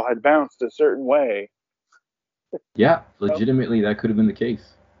pong ball had bounced a certain way. Yeah, legitimately, that could have been the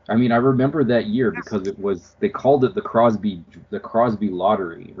case. I mean, I remember that year because they called it the Crosby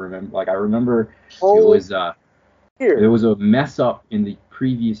lottery. I remember it was there was a mess up in the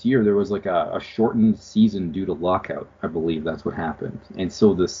previous year. There was like a shortened season due to lockout. I believe that's what happened. And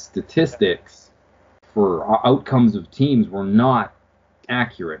so the statistics for outcomes of teams were not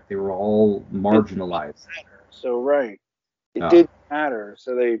accurate. They were all marginalized. So it did matter.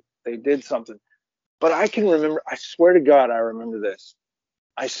 So they did something. But I can remember. I swear to God, I remember this.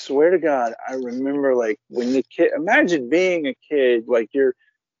 I swear to God, I remember like when the kid. Imagine being a kid, like you're,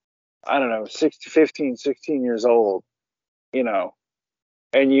 I don't know, 15, 16 years old, and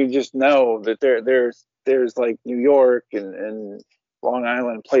you just know that there's like New York and Long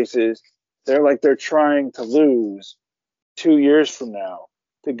Island places. They're trying to lose 2 years from now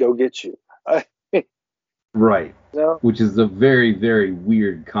to go get you. Right. Which is a very, very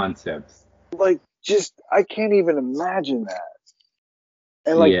weird concept. Like, I can't even imagine that.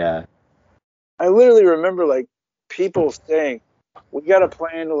 And I literally remember like people saying, we got a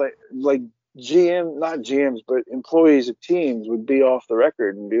plan to like not GMs, but employees of teams would be off the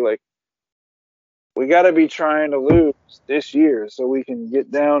record and be like, we got to be trying to lose this year so we can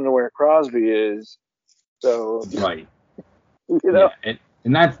get down to where Crosby is. So, right.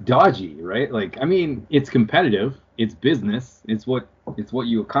 And that's dodgy, right? Like, I mean, it's competitive, it's business, it's what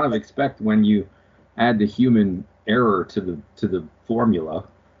you kind of expect when you add the human error to the formula.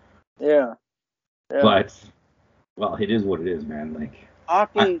 Yeah. But well, it is what it is, man. Like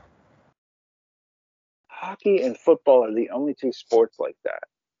hockey and football are the only two sports like that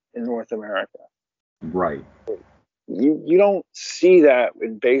in North America. Right. You don't see that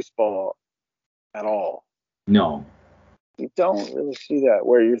in baseball at all. No. You don't really see that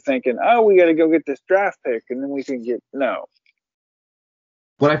where you're thinking, oh, we got to go get this draft pick and then we can get no.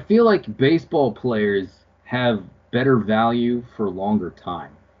 But I feel like baseball players have better value for longer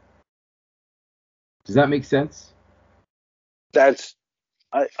time. Does that make sense?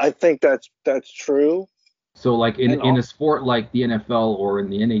 I think that's true. So like in a sport like the NFL or in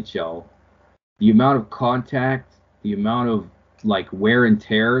the NHL, the amount of contact, the amount of like wear and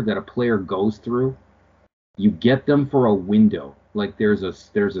tear that a player goes through, you get them for a window. Like there's a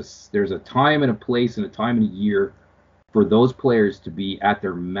time and a place and a time and a year for those players to be at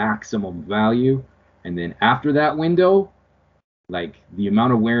their maximum value, and then after that window, like the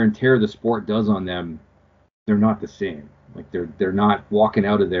amount of wear and tear the sport does on them, they're not the same. Like they're not walking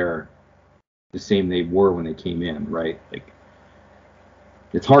out of there the same they were when they came in, right? Like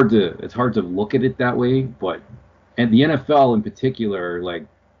it's hard to look at it that way, but and the NFL in particular, like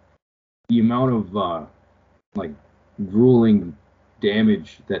the amount of like grueling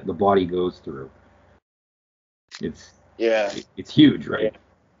damage that the body goes through, it's huge, right? Yeah.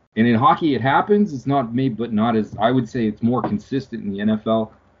 And in hockey, it happens. It's not as I would say it's more consistent in the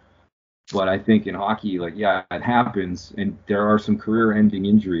NFL. But I think in hockey, like, yeah, it happens, and there are some career-ending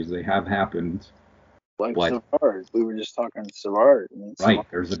injuries. They have happened. Like Savard. We were just talking Savard. Right.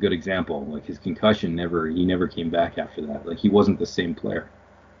 There's a good example. Like his concussion he never came back after that. Like he wasn't the same player.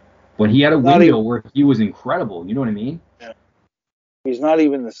 But he had a window where he was incredible. You know what I mean? Yeah. He's not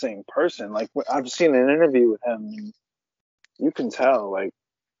even the same person. Like I've seen an interview with him, and you can tell like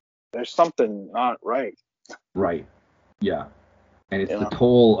there's something not right. Right. Yeah. And it's the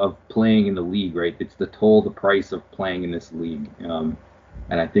toll of playing in the league, right? It's the price of playing in this league. And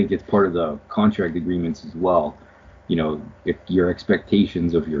I think it's part of the contract agreements as well. You know, if your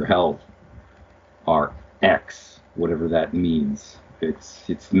expectations of your health are X, whatever that means,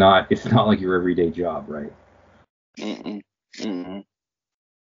 it's not like your everyday job, right?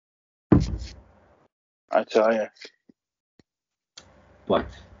 I tell you. But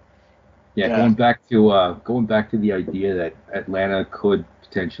going back to the idea that Atlanta could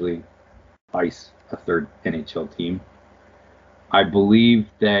potentially ice a third NHL team, I believe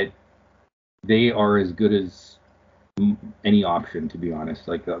that they are as good as any option, to be honest.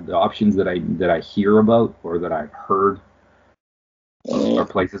 Like the options that I hear about or that I've heard are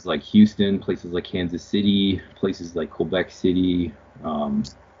places like Houston, places like Kansas City, places like Quebec City.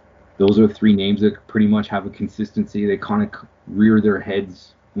 Those are three names that pretty much have a consistency. They kind of rear their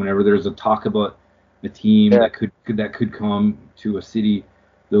heads whenever there's a talk about a team that could come to a city.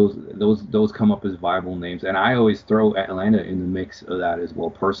 those come up as viable names, and I always throw Atlanta in the mix of that as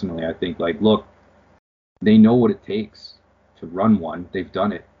well. Personally, I think like, look, they know what it takes to run one. They've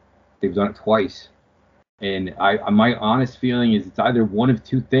done it. They've done it twice. And my honest feeling is it's either one of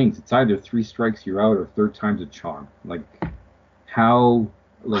two things. It's either 3 strikes you're out or third time's a charm. Like how,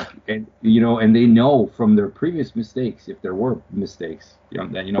 like, and and they know from their previous mistakes, if there were mistakes,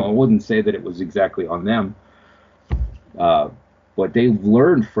 that I wouldn't say that it was exactly on them, but they've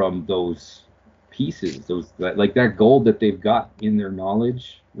learned from those pieces, like that gold that they've got in their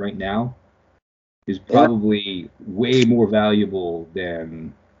knowledge right now is probably way more valuable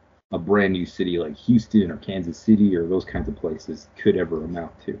than a brand new city like Houston or Kansas City or those kinds of places could ever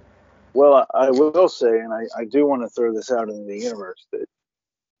amount to. Well, I will say, and I do want to throw this out into the universe, that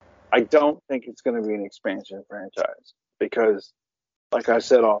I don't think it's going to be an expansion franchise because, like I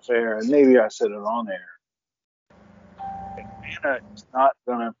said off air, and maybe I said it on air, Atlanta is not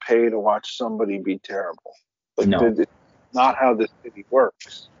going to pay to watch somebody be terrible. Like, No. it's not how this city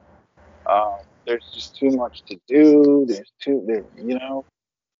works. There's just too much to do.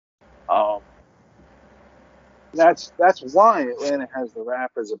 That's why Atlanta has the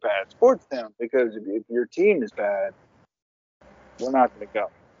rap as a bad sports town, because if your team is bad, we're not going to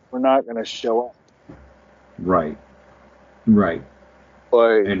go. We're not going to show up. Right.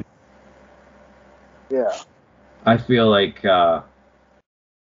 But And yeah, I feel like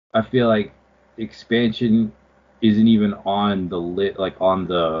expansion isn't even on the on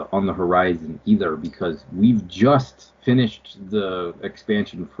the horizon either, because we've just finished the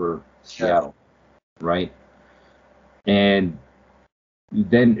expansion for Seattle, right? And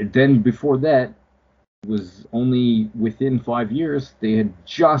then before that was only within 5 years they had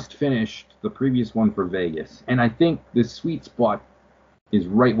just finished the previous one for Vegas, and I think the sweet spot is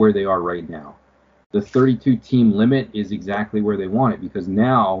right where they are right now. The 32 team limit is exactly where they want it, because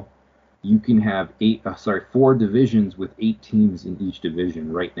now you can have 4 divisions with 8 teams in each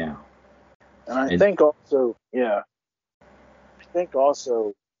division right now. And I think also,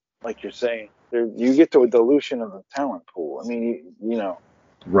 like you're saying, you get to a dilution of the talent pool. I mean,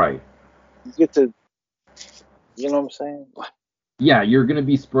 Right. You get to, what I'm saying? Yeah, you're going to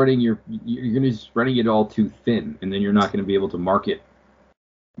be spreading it all too thin, and then you're not going to be able to market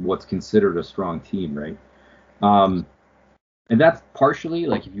what's considered a strong team, right? And that's partially,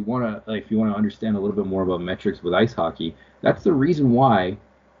 like, if you want to understand a little bit more about metrics with ice hockey, that's the reason why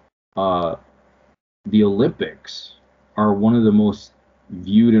the Olympics are one of the most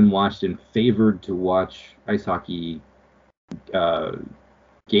viewed and watched and favored to watch ice hockey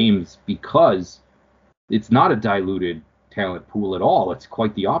games, because it's not a diluted talent pool at all. It's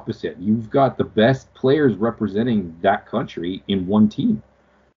quite the opposite. You've got the best players representing that country in one team,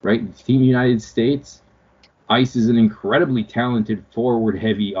 right? Team United States, ice is an incredibly talented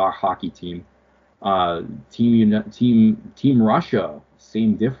forward-heavy hockey team. Team Russia,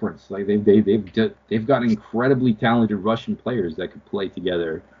 same difference. Like they've got incredibly talented Russian players that could play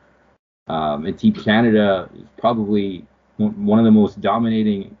together. And Team Canada is probably one of the most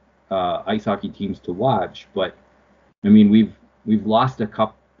dominating ice hockey teams to watch. But I mean, we've lost a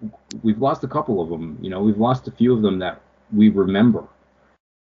couple. We've lost a couple of them. We've lost a few of them that we remember.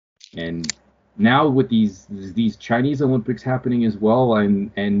 And now with these Chinese Olympics happening as well,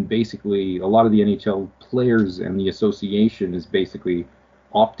 and basically a lot of the NHL players and the association is basically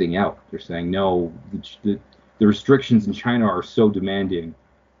opting out. They're saying no, the restrictions in China are so demanding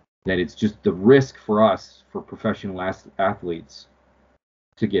that it's just the risk for us, for professional athletes,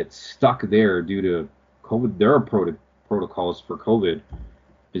 to get stuck there due to COVID. There are protocols for COVID.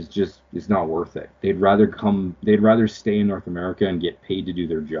 Is not worth it. They'd rather stay in North America and get paid to do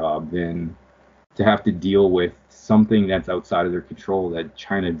their job than to have to deal with something that's outside of their control, that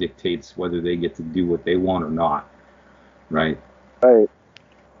China dictates whether they get to do what they want or not. Right.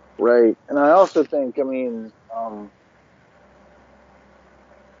 Right. And I also think, I mean,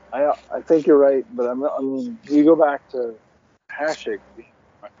 I think you're right, but I mean, you go back to Hasek,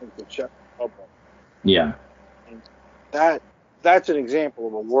 I think the Czech Republic. Yeah. And that's an example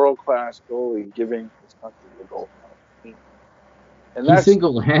of a world-class goalie giving his country the gold medal. And he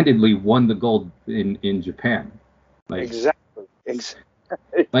single-handedly won the gold in Japan. Like, exactly.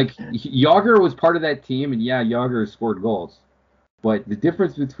 Like, Yager was part of that team, and yeah, Yager scored goals. But the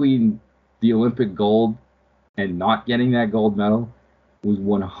difference between the Olympic gold and not getting that gold medal was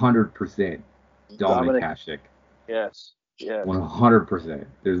 100% Dominic Hasek. Yes. 100%.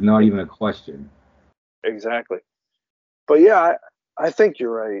 There's not even a question. Exactly. But yeah, I think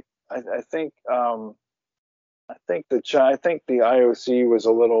you're right. I think the IOC was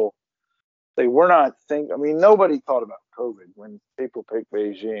a little. They were not I mean, nobody thought about COVID when people pick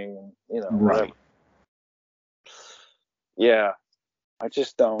Beijing and Right. whatever. Yeah, I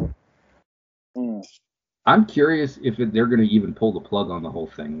just don't. Mm. I'm curious if they're going to even pull the plug on the whole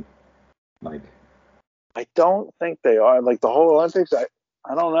thing. Like, I don't think they are. Like the whole Olympics, I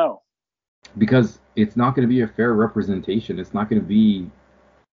don't know. because it's not going to be a fair representation. It's not going to be,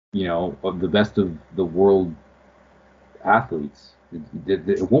 of the best of the world athletes.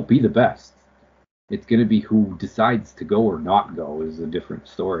 It won't be the best. It's going to be who decides to go or not go is a different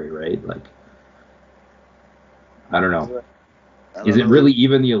story, right? Like, I don't know. I Is don't it know. really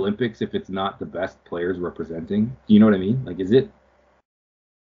even the Olympics if it's not the best players representing? Do you know what I mean? Like, is it?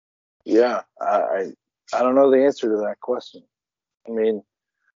 Yeah, I don't know the answer to that question. I mean,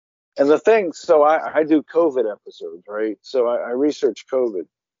 and the thing, so I do COVID episodes, right? So I research COVID.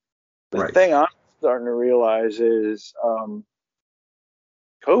 The Right. thing I'm starting to realize is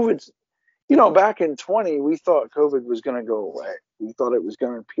COVID's, back in 20, we thought COVID was going to go away. We thought it was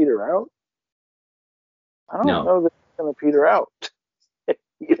going to peter out. I don't No. know that it's going to peter out.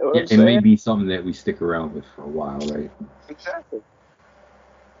 You know what Yeah, I'm it may saying? be something that we stick around with for a while, right? Exactly.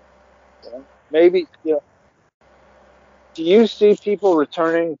 Maybe, do you see people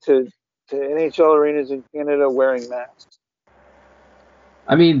returning to NHL arenas in Canada wearing masks?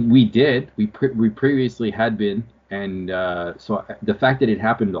 I mean, we did. We previously had been, and so the fact that it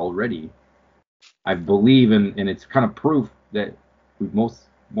happened already, I believe, and it's kind of proof that we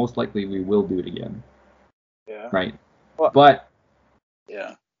most likely we will do it again, Yeah. right? Well, But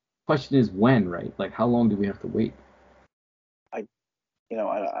yeah. question is when, right? Like, how long do we have to wait?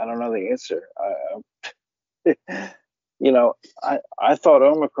 I don't know the answer. I thought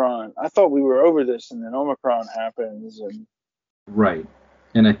Omicron. I thought we were over this, and then Omicron happens, and Right.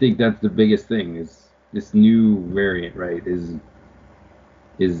 And I think that's the biggest thing is this new variant, right? Is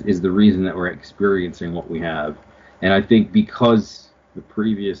the reason that we're experiencing what we have. And I think because the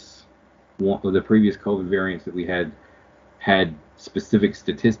previous COVID variants that we had specific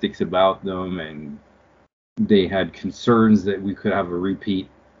statistics about them, and they had concerns that we could have a repeat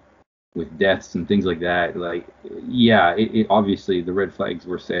with deaths and things like that. Like, yeah, it obviously the red flags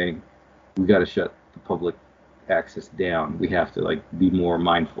were saying we got to shut the public access down. We have to be more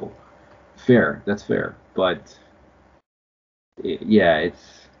mindful. Fair, that's fair. But yeah,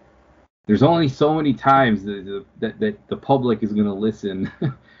 there's only so many times that the public is going to listen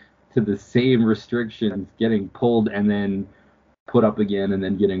to the same restrictions getting pulled and then put up again and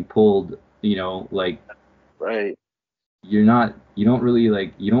then getting pulled. right. You don't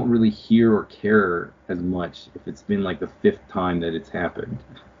really hear or care as much if it's been like the fifth time that it's happened.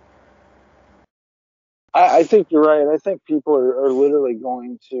 I think you're right. I think people are literally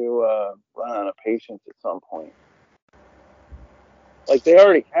going to run out of patience at some point. Like they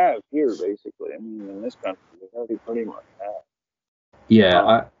already have here, basically. I mean, in this country, they already pretty much have.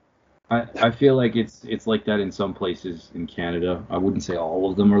 Yeah, I feel like it's like that in some places in Canada. I wouldn't say all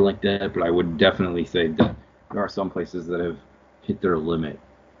of them are like that, but I would definitely say that there are some places that have hit their limit,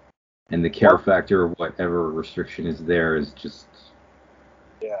 and the care factor of whatever restriction is there is just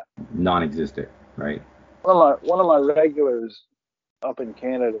Yeah. non-existent, right? One of my regulars up in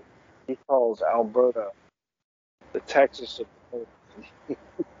Canada, he calls Alberta the Texas of the coast.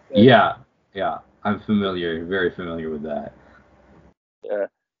 Yeah, I'm very familiar with that. Yeah.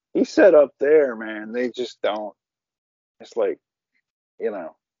 He said up there, man, they just don't. It's like, you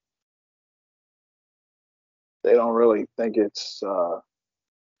know, they don't really think it's a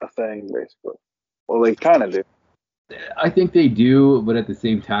thing, basically. Well, they kind of do. I think they do, but at the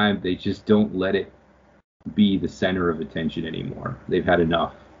same time, they just don't let it be the center of attention anymore. They've had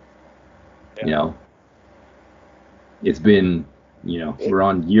enough. Yeah. You know, it's been, we're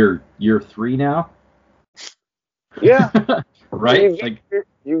on year 3 now. Yeah. Right?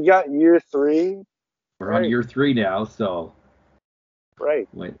 You got year 3. We're on Right. year 3 now, so Right.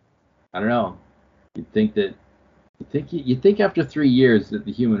 I don't know. You think after 3 years that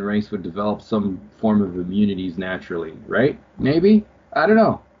the human race would develop some form of immunities naturally, right? Maybe? I don't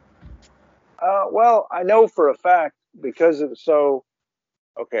know. Well, I know for a fact because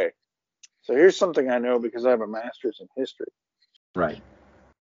okay. So here's something I know because I have a master's in history. Right.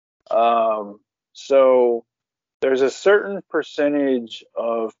 So there's a certain percentage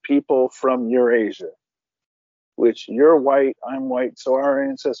of people from Eurasia, which you're white, I'm white, so our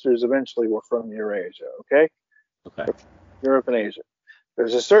ancestors eventually were from Eurasia, okay? Okay. Europe and Asia.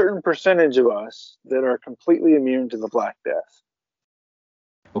 There's a certain percentage of us that are completely immune to the Black Death.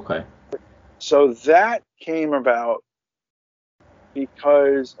 Okay. So that came about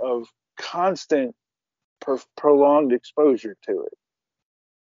because of constant, prolonged exposure to it,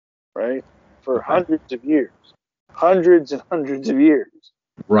 right? For Okay. hundreds of years. hundreds and hundreds of years.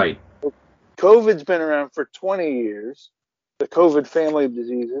 Right. COVID's been around for 20 years. The COVID family of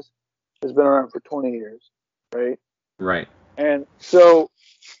diseases has been around for 20 years, right? Right. And so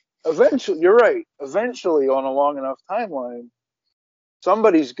eventually, you're right, eventually on a long enough timeline,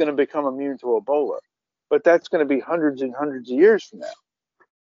 somebody's going to become immune to Ebola. But that's going to be hundreds and hundreds of years from now.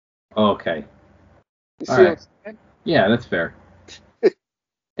 Okay. You All see right. what I'm saying? Yeah, that's fair.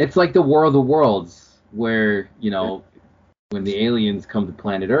 It's like the War of the Worlds, where, when the aliens come to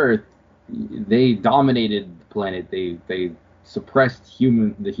planet Earth, they dominated the planet. They suppressed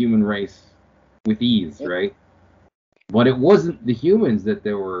the human race with ease, right? But it wasn't the humans that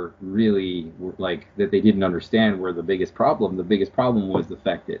they were really that they didn't understand were the biggest problem. The biggest problem was the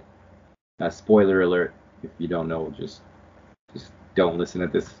fact that, spoiler alert, if you don't know, just don't listen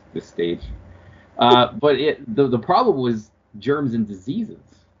at this stage. But the problem was germs and diseases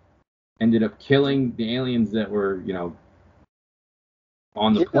ended up killing the aliens that were,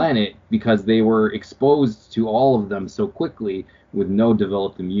 on the planet, because they were exposed to all of them so quickly with no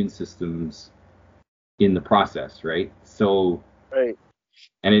developed immune systems in the process, right? So, right.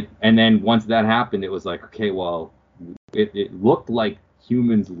 And then once that happened, it was like, okay, well, it looked like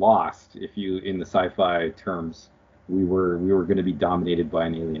humans lost. If you, in the sci-fi terms, we were going to be dominated by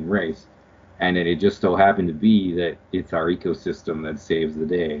an alien race, and it just so happened to be that it's our ecosystem that saves the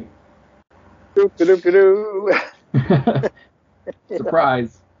day.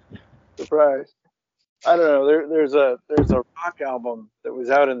 Surprise. Surprise. I don't know. There's a rock album that was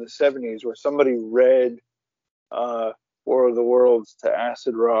out in the 70s where somebody read War of the Worlds to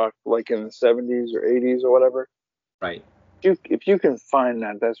acid rock, like in the 70s or 80s or whatever. Right. If you can find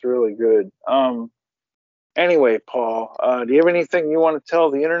that, that's really good. Anyway, Paul, do you have anything you want to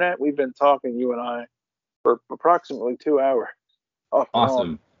tell the internet? We've been talking, you and I, for approximately 2 hours.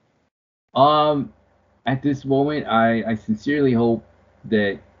 Awesome. At this moment, I sincerely hope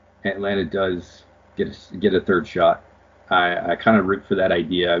that Atlanta does get a third shot. I kind of root for that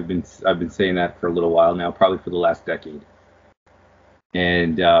idea. I've been saying that for a little while now, probably for the last decade.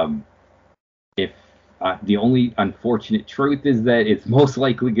 And if the only unfortunate truth is that it's most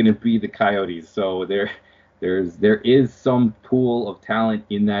likely going to be the Coyotes. So there is some pool of talent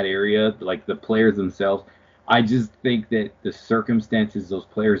in that area, like the players themselves. I just think that the circumstances those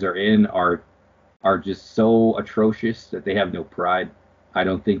players are in are just so atrocious that they have no pride. I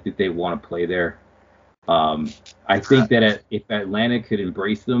don't think that they want to play there. I think that if Atlanta could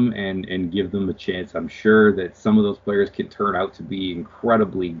embrace them and give them a chance, I'm sure that some of those players can turn out to be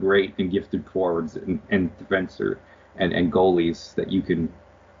incredibly great and gifted forwards and defenders and goalies that you can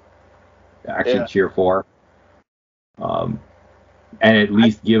actually cheer for. And at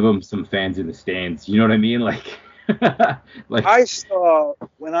least give them some fans in the stands. You know what I mean? Like when I saw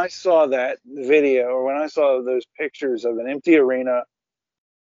that video, or when I saw those pictures of an empty arena,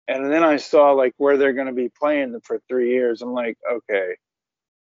 and then I saw like where they're going to be playing for 3 years, I'm like, okay,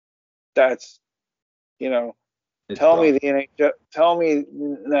 that's, tell me the NHL, tell me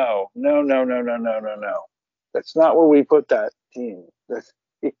no. That's not where we put that team. That's,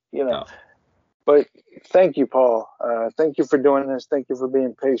 No. But thank you, Paul. Thank you for doing this. Thank you for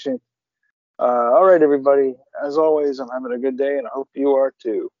being patient. All right, everybody. As always, I'm having a good day, and I hope you are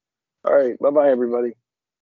too. All right. Bye-bye, everybody.